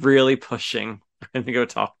like really pushing for him to go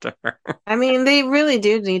talk to her. I mean, they really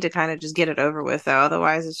do need to kind of just get it over with, though.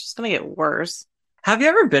 Otherwise, it's just gonna get worse. Have you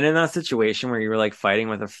ever been in that situation where you were like fighting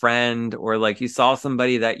with a friend, or like you saw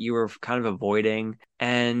somebody that you were kind of avoiding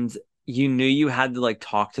and you knew you had to like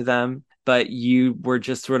talk to them, but you were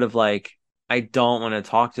just sort of like, "I don't want to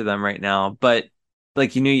talk to them right now," but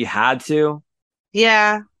like you knew you had to?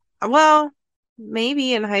 Yeah. Well,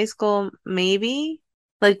 maybe in high school, maybe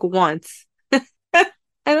like once.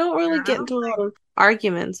 I don't really get into a lot of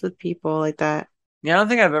arguments with people like that. Yeah, I don't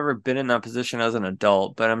think I've ever been in that position as an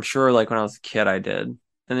adult, but I'm sure like when I was a kid I did. And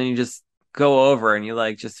then you just go over and you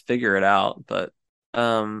like just figure it out. But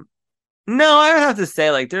um no, I would have to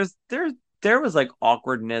say like there was like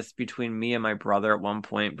awkwardness between me and my brother at one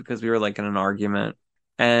point because we were like in an argument.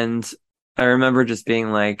 And I remember just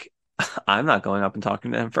being like, "I'm not going up and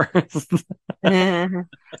talking to him first."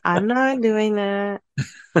 I'm not doing that.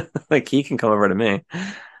 Like he can come over to me.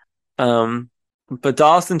 Um, but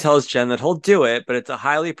Dawson tells Jen that he'll do it, but it's a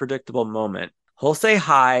highly predictable moment. He'll say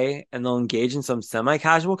hi and they'll engage in some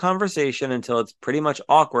semi-casual conversation until it's pretty much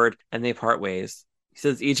awkward and they part ways. He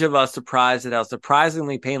says each of us surprised at how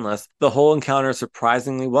surprisingly painless the whole encounter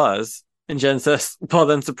surprisingly was. And Jen says, "Well,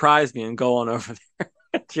 then surprise me and go on over there."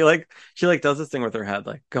 She does this thing with her head,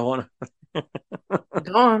 like, "Go on."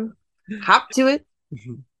 Go on. Hop to it.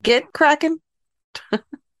 Get cracking.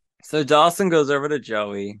 So Dawson goes over to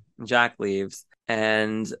Joey, Jack leaves,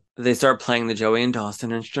 and they start playing the Joey and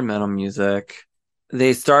Dawson instrumental music.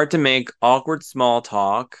 They start to make awkward small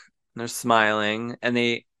talk. They're smiling, and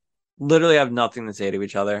they literally have nothing to say to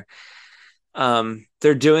each other.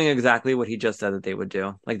 They're doing exactly what he just said that they would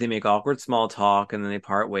do. Like they make awkward small talk, and then they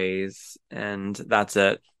part ways, and that's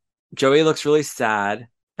it. Joey looks really sad,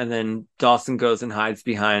 and then Dawson goes and hides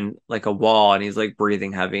behind like a wall, and he's like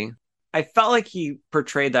breathing heavy. I felt like he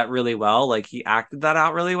portrayed that really well. Like he acted that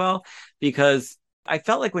out really well because I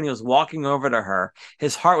felt like when he was walking over to her,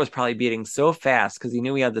 his heart was probably beating so fast because he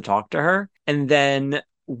knew he had to talk to her. And then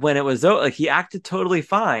when it was like he acted totally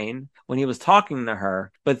fine when he was talking to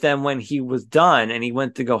her, but then when he was done and he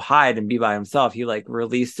went to go hide and be by himself, he like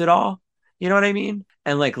released it all. You know what I mean?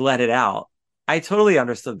 And like let it out. I totally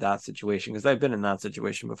understood that situation because I've been in that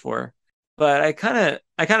situation before. But I kind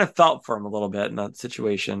of felt for him a little bit in that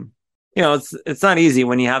situation. You know, it's not easy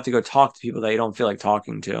when you have to go talk to people that you don't feel like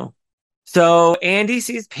talking to. So Andy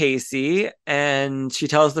sees Pacey and she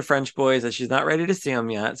tells the French boys that she's not ready to see him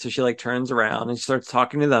yet. So she like turns around and she starts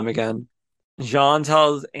talking to them again. Jean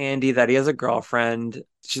tells Andy that he has a girlfriend.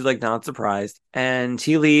 She's like not surprised. And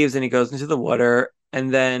he leaves and he goes into the water.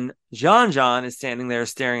 And then Jean is standing there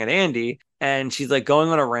staring at Andy and she's like going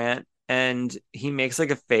on a rant and he makes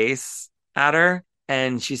like a face at her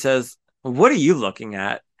and she says, "What are you looking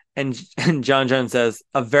at?" And John says,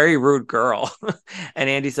 a very rude girl. And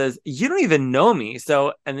Andy says, you don't even know me.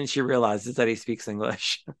 So, and then she realizes that he speaks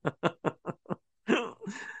English.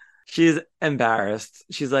 She's embarrassed.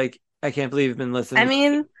 She's like, I can't believe you've been I listening.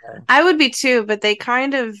 mean, I would be too, but they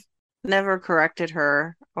kind of never corrected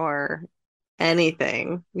her or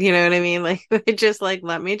anything. You know what I mean? Like they just like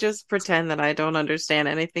let me just pretend that I don't understand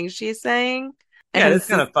anything she's saying. Yeah, And it's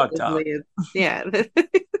kind of fucked up. Yeah.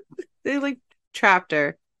 They like trapped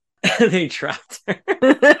her. They trapped her.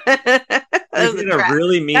 That They was a did a trap.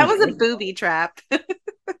 really mean That was a trick. booby trap.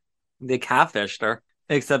 They catfished her,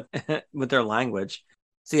 except with their language.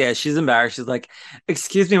 So yeah, she's embarrassed. She's like,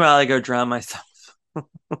 excuse me while I go drown myself.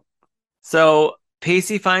 So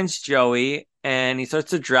Pacey finds Joey and he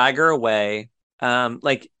starts to drag her away,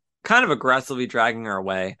 like kind of aggressively dragging her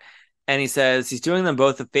away. And he says he's doing them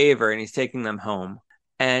both a favor and he's taking them home.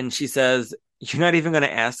 And she says, you're not even going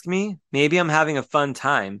to ask me? Maybe I'm having a fun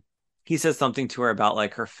time. He says something to her about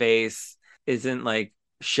like her face isn't like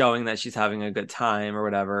showing that she's having a good time or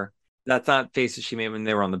whatever. That's not faces she made when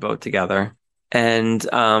they were on the boat together. And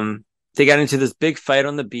they got into this big fight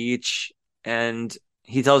on the beach. And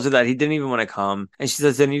he tells her that he didn't even want to come. And she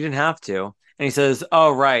says, then you didn't have to. And he says,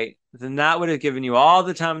 oh, right. Then that would have given you all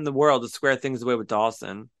the time in the world to square things away with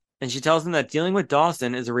Dawson. And she tells him that dealing with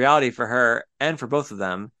Dawson is a reality for her and for both of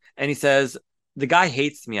them. And he says, the guy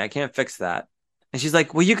hates me. I can't fix that. And she's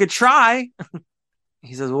like, well, you could try.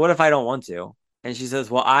 He says, well, what if I don't want to? And she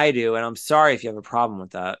says, well, I do. And I'm sorry if you have a problem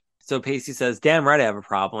with that. So Pacey says, damn right, I have a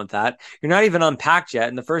problem with that. You're not even unpacked yet.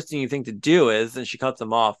 And the first thing you think to do is, and she cuts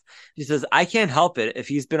him off. She says, I can't help it if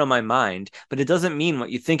he's been on my mind, but it doesn't mean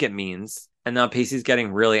what you think it means. And now Pacey's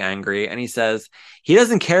getting really angry. And he says, he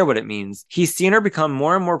doesn't care what it means. He's seen her become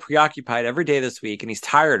more and more preoccupied every day this week, and he's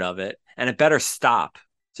tired of it. And it better stop.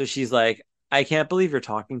 So she's like, I can't believe you're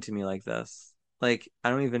talking to me like this. Like, I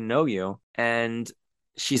don't even know you. And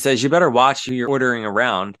she says, you better watch who you're ordering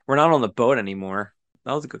around. We're not on the boat anymore.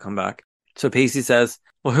 That was a good comeback. So Pacey says,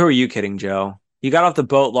 well, who are you kidding, Joe? You got off the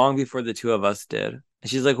boat long before the two of us did. And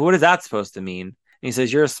she's like, what is that supposed to mean? And he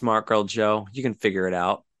says, you're a smart girl, Joe. You can figure it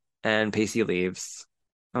out. And Pacey leaves.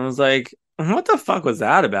 I was like, what the fuck was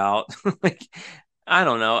that about? Like, I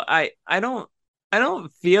don't know. I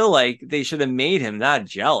don't feel like they should have made him that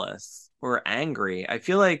jealous or angry. I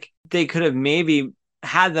feel like they could have maybe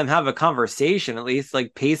had them have a conversation, at least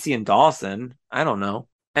like Pacey and Dawson. I don't know.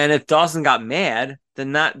 And if Dawson got mad,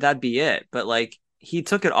 then that'd be it. But like he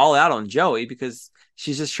took it all out on Joey because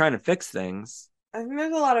she's just trying to fix things. I think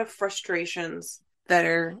there's a lot of frustrations that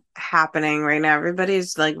are happening right now.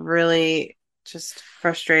 Everybody's like really just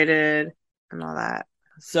frustrated and all that.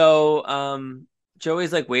 So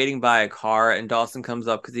Joey's like waiting by a car and Dawson comes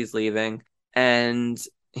up because he's leaving and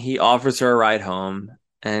he offers her a ride home.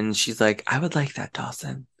 And she's like, I would like that,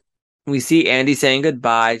 Dawson. We see Andy saying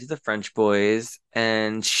goodbye to the French boys,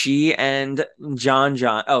 and she and John.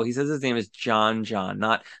 Oh, he says his name is John,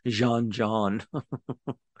 not Jean.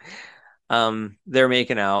 They're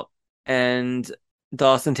making out, and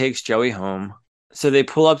Dawson takes Joey home. So they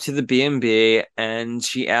pull up to the B&B, and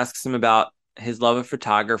she asks him about his love of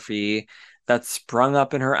photography that sprung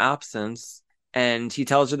up in her absence. And he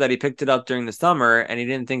tells her that he picked it up during the summer, and he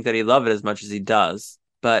didn't think that he loved it as much as he does.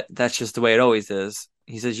 But that's just the way it always is.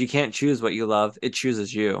 He says, you can't choose what you love. It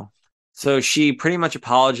chooses you. So she pretty much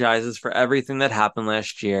apologizes for everything that happened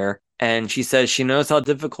last year. And she says she knows how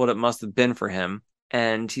difficult it must have been for him.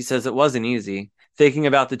 And he says it wasn't easy, thinking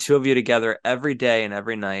about the two of you together every day and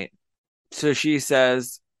every night. So she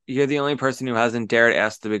says, you're the only person who hasn't dared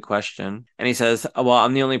ask the big question. And he says, well,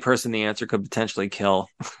 I'm the only person the answer could potentially kill.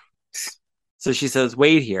 So she says,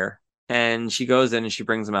 wait here. And she goes in and she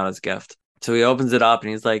brings him out his gift. So he opens it up and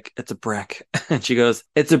he's like, it's a brick. And she goes,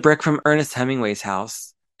 it's a brick from Ernest Hemingway's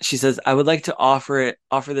house. She says, I would like to offer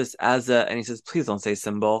this as a, and he says, please don't say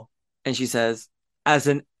symbol. And she says, as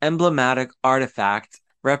an emblematic artifact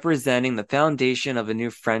representing the foundation of a new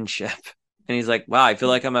friendship. And he's like, wow, I feel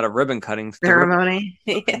like I'm at a ribbon cutting ceremony.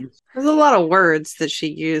 Yeah. There's a lot of words that she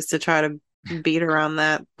used to try to beat around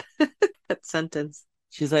that that sentence.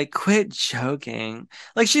 She's like, quit joking.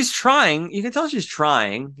 Like she's trying. You can tell she's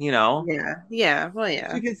trying, you know? Yeah. Well,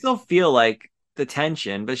 yeah. You can still feel like the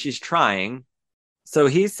tension, but she's trying. So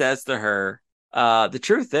he says to her, the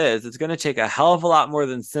truth is, it's going to take a hell of a lot more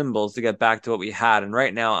than symbols to get back to what we had. And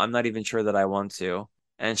right now, I'm not even sure that I want to.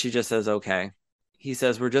 And she just says, okay. He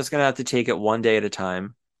says, we're just going to have to take it one day at a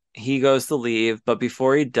time. He goes to leave, but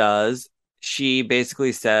before he does, she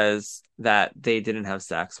basically says that they didn't have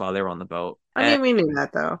sex while they were on the boat. I mean, we knew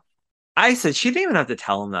that, though. I said she didn't even have to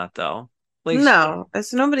tell him that, though. Like, no,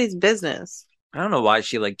 it's nobody's business. I don't know why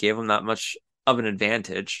she like gave him that much of an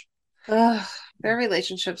advantage. Ugh, their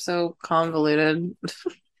relationship's so convoluted.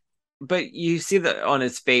 But you see that on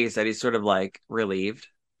his face that he's sort of like relieved,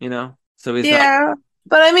 you know? So he's not. Yeah.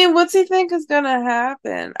 But I mean, what's he think is gonna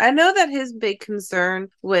happen? I know that his big concern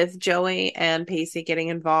with Joey and Pacey getting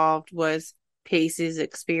involved was Pacey's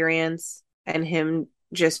experience and him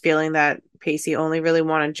just feeling that Pacey only really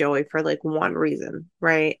wanted Joey for like one reason,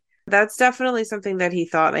 right? That's definitely something that he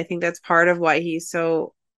thought. And I think that's part of why he's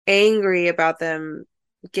so angry about them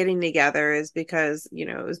getting together is because,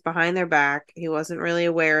 it was behind their back. He wasn't really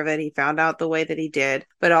aware of it. He found out the way that he did,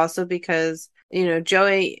 but also because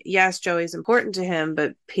Joey, yes, Joey's important to him,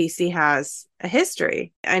 but Pacey has a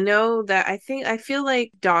history. I feel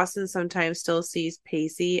like Dawson sometimes still sees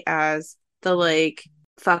Pacey as the like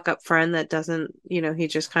fuck up friend that doesn't, he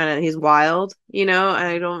just kind of, he's wild, and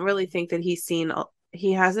I don't really think that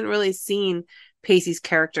he hasn't really seen Pacey's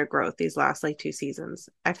character growth these last like 2 seasons.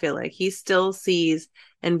 I feel like he still sees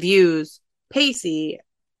and views Pacey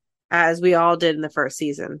as we all did in the first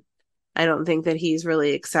season. I don't think that he's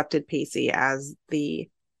really accepted Pacey as the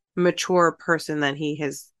mature person that he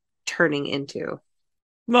is turning into.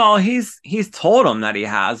 Well, he's told him that he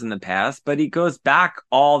has in the past, but he goes back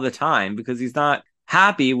all the time because he's not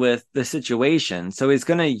happy with the situation. So he's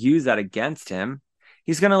gonna use that against him.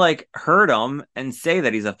 He's gonna like hurt him and say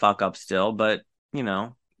that he's a fuck up still, but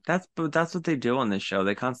that's what they do on this show.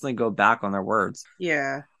 They constantly go back on their words.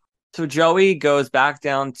 Yeah. So Joey goes back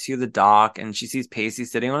down to the dock and she sees Pacey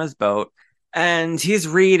sitting on his boat and he's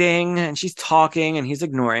reading and she's talking and he's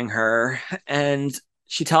ignoring her. And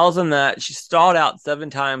she tells him that she stalled out 7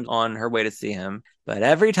 times on her way to see him, but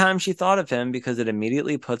every time she thought of him because it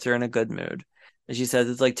immediately puts her in a good mood. And she says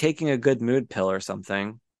it's like taking a good mood pill or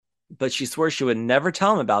something. But she swore she would never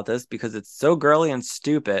tell him about this because it's so girly and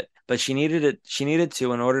stupid, but she needed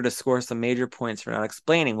to in order to score some major points for not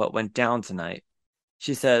explaining what went down tonight.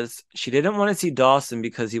 She says she didn't want to see Dawson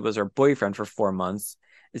because he was her boyfriend for 4 months.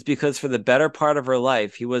 It's because for the better part of her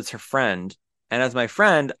life, he was her friend. And as my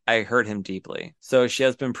friend, I hurt him deeply. So she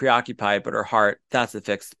has been preoccupied, but her heart, that's a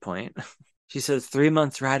fixed point. She says 3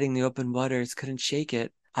 months riding the open waters couldn't shake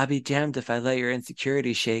it. I'll be damned if I let your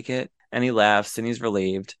insecurity shake it. And he laughs and he's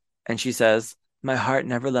relieved. And she says, my heart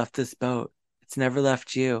never left this boat. It's never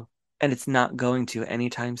left you. And it's not going to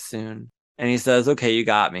anytime soon. And he says, okay, you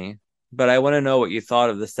got me. But I want to know what you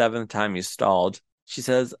thought of the 7th time you stalled. She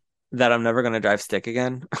says that I'm never going to drive stick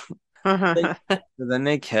again. Then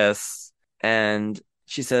they kiss. And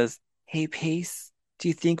she says, hey, Pace, do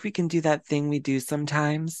you think we can do that thing we do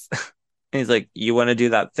sometimes? And he's like, you want to do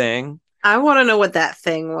that thing? I want to know what that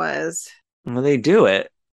thing was. Well, they do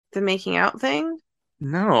it. The making out thing?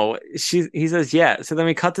 No, he says, yeah. So then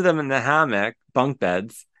we cut to them in the hammock, bunk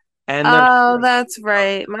beds. And oh, that's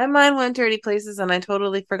right. My mind went dirty places and I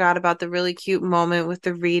totally forgot about the really cute moment with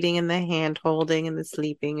the reading and the hand holding and the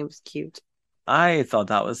sleeping. It was cute. I thought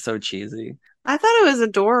that was so cheesy. I thought it was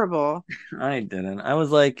adorable. I didn't. I was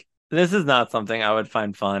like, this is not something I would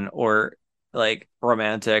find fun or like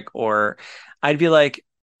romantic, or I'd be like,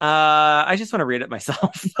 I just want to read it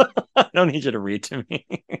myself. I don't need you to read to me.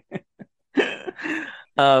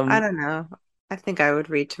 I don't know. I think I would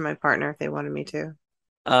read to my partner if they wanted me to.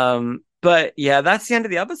 But yeah, that's the end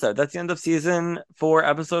of the episode. That's the end of season 4,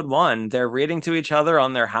 episode 1. They're reading to each other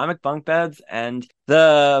on their hammock bunk beds, and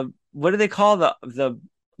what do they call the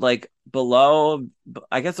like below?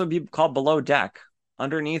 I guess it would be called below deck,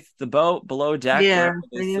 underneath the boat, below deck. Yeah,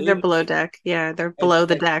 they they're below deck. Yeah, they're below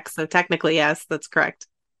the deck. So technically, yes, that's correct.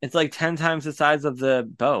 It's like 10 times the size of the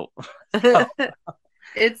boat.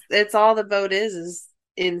 It's all the boat is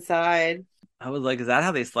inside. I was like, is that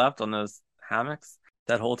how they slept on those hammocks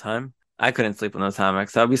that whole time? I couldn't sleep on those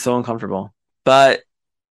hammocks. That would be so uncomfortable. But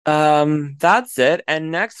that's it. And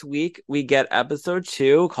next week we get episode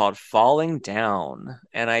 2 called Falling Down.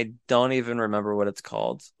 And I don't even remember what it's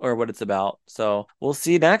called or what it's about. So we'll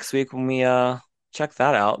see next week when we check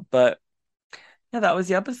that out. But yeah, that was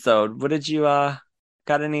the episode. What did you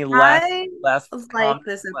got any last like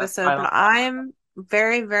this episode, but I'm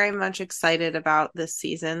very, very much excited about this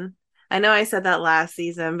season. I know I said that last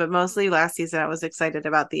season, but mostly last season I was excited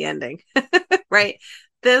about the ending. Right?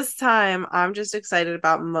 This time I'm just excited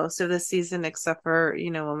about most of the season, except for,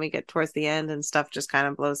 when we get towards the end and stuff just kind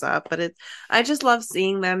of blows up. But I just love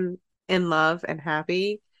seeing them in love and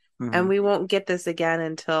happy. Mm-hmm. And we won't get this again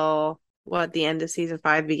until the end of season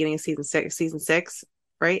 5, beginning of season 6,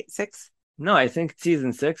 right? 6? No, I think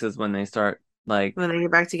season 6 is when they start when they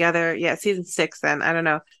get back together. Yeah, season 6 then. I don't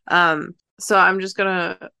know. So I'm just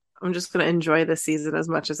gonna enjoy this season as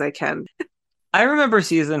much as I can. I remember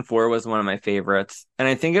season 4 was one of my favorites, and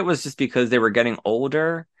I think it was just because they were getting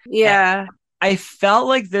older. Yeah. I felt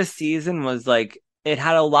like this season was like it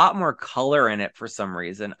had a lot more color in it for some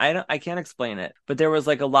reason. I can't explain it, but there was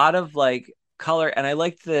like a lot of like color, and I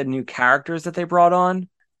liked the new characters that they brought on.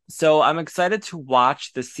 So I'm excited to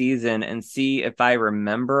watch the season and see if I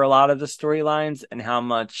remember a lot of the storylines and how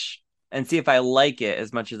much, and see if I like it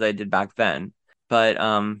as much as I did back then. But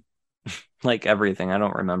like everything, I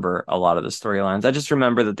don't remember a lot of the storylines. I just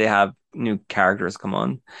remember that they have new characters come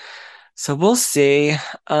on. So we'll see.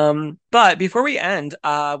 But before we end,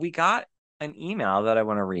 we got an email that I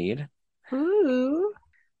want to read. Ooh.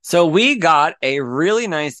 So we got a really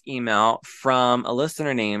nice email from a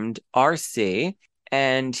listener named RC,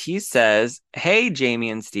 and he says, "Hey, Jamie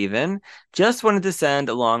and Steven, just wanted to send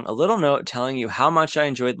along a little note telling you how much I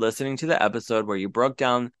enjoyed listening to the episode where you broke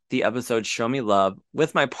down the episode Show Me Love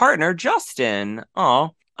with my partner, Justin. Oh,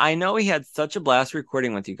 I know he had such a blast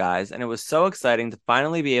recording with you guys, and it was so exciting to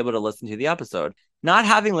finally be able to listen to the episode. Not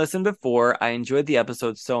having listened before, I enjoyed the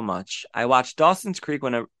episode so much. I watched Dawson's Creek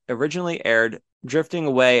when it originally aired, drifting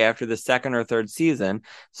away after the second or third season,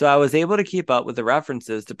 so I was able to keep up with the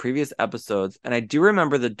references to previous episodes, and I do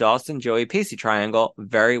remember the Dawson Joey Pacey triangle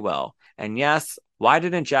very well. And yes, why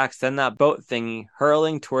didn't Jack send that boat thingy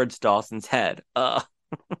hurling towards Dawson's head?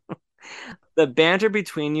 The banter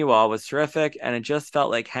between you all was terrific, and it just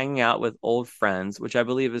felt like hanging out with old friends, which I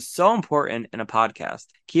believe is so important in a podcast.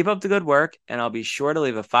 Keep up the good work, and I'll be sure to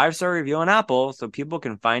leave a 5-star review on Apple so people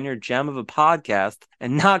can find your gem of a podcast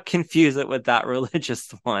and not confuse it with that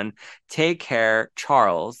religious one. Take care,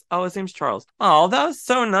 Charles. Oh, his name's Charles. Oh, that was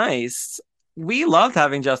so nice. We loved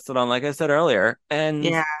having Justin on, like I said earlier, and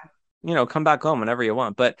Yeah, come back home whenever you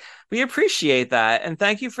want. But we appreciate that, and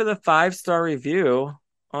thank you for the 5-star review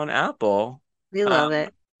on Apple. we love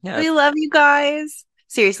it. Yeah, We love you guys.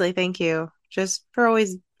 Seriously, thank you. Just for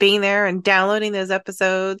always being there and downloading those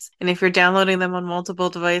episodes. And if you're downloading them on multiple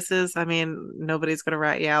devices, I mean, nobody's gonna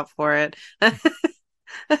rat you out for it.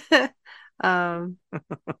 um,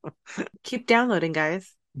 keep downloading,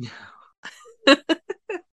 guys. but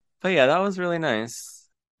yeah, that was really nice.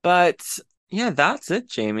 But yeah, that's it,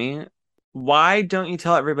 Jamie. Why don't you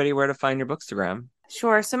tell everybody where to find your Bookstagram?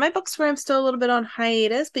 Sure. So my Bookstagram's still a little bit on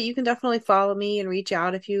hiatus, but you can definitely follow me and reach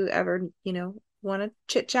out if you ever, want to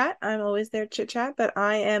chit chat. I'm always there to chit chat, but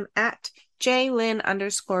I am at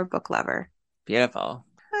JLynn_booklover. Beautiful.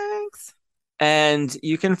 Thanks. And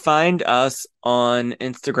you can find us on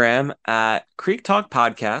Instagram at Creek Talk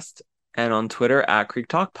Podcast and on Twitter at Creek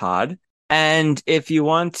Talk Pod. And if you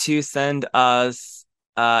want to send us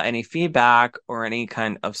any feedback or any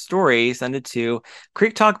kind of story, send it to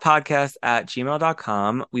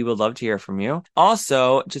creektalkpodcast@gmail.com. We would love to hear from you.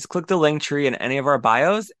 Also, just click the link tree in any of our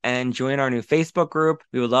bios and join our new Facebook group.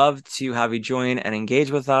 We would love to have you join and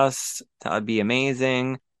engage with us. That would be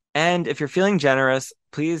amazing. And if you're feeling generous,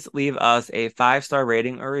 please leave us a 5-star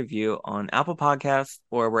rating or review on Apple Podcasts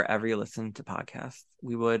or wherever you listen to podcasts.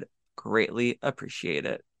 We would greatly appreciate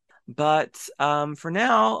it. But for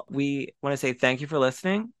now, we want to say thank you for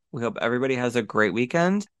listening. We hope everybody has a great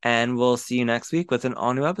weekend, and we'll see you next week with an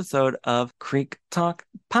all-new episode of Creek Talk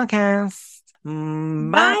Podcast.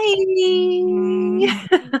 Bye.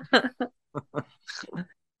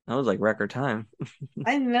 That was like record time.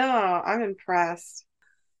 I know. I'm impressed.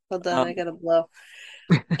 Hold on, I gotta blow.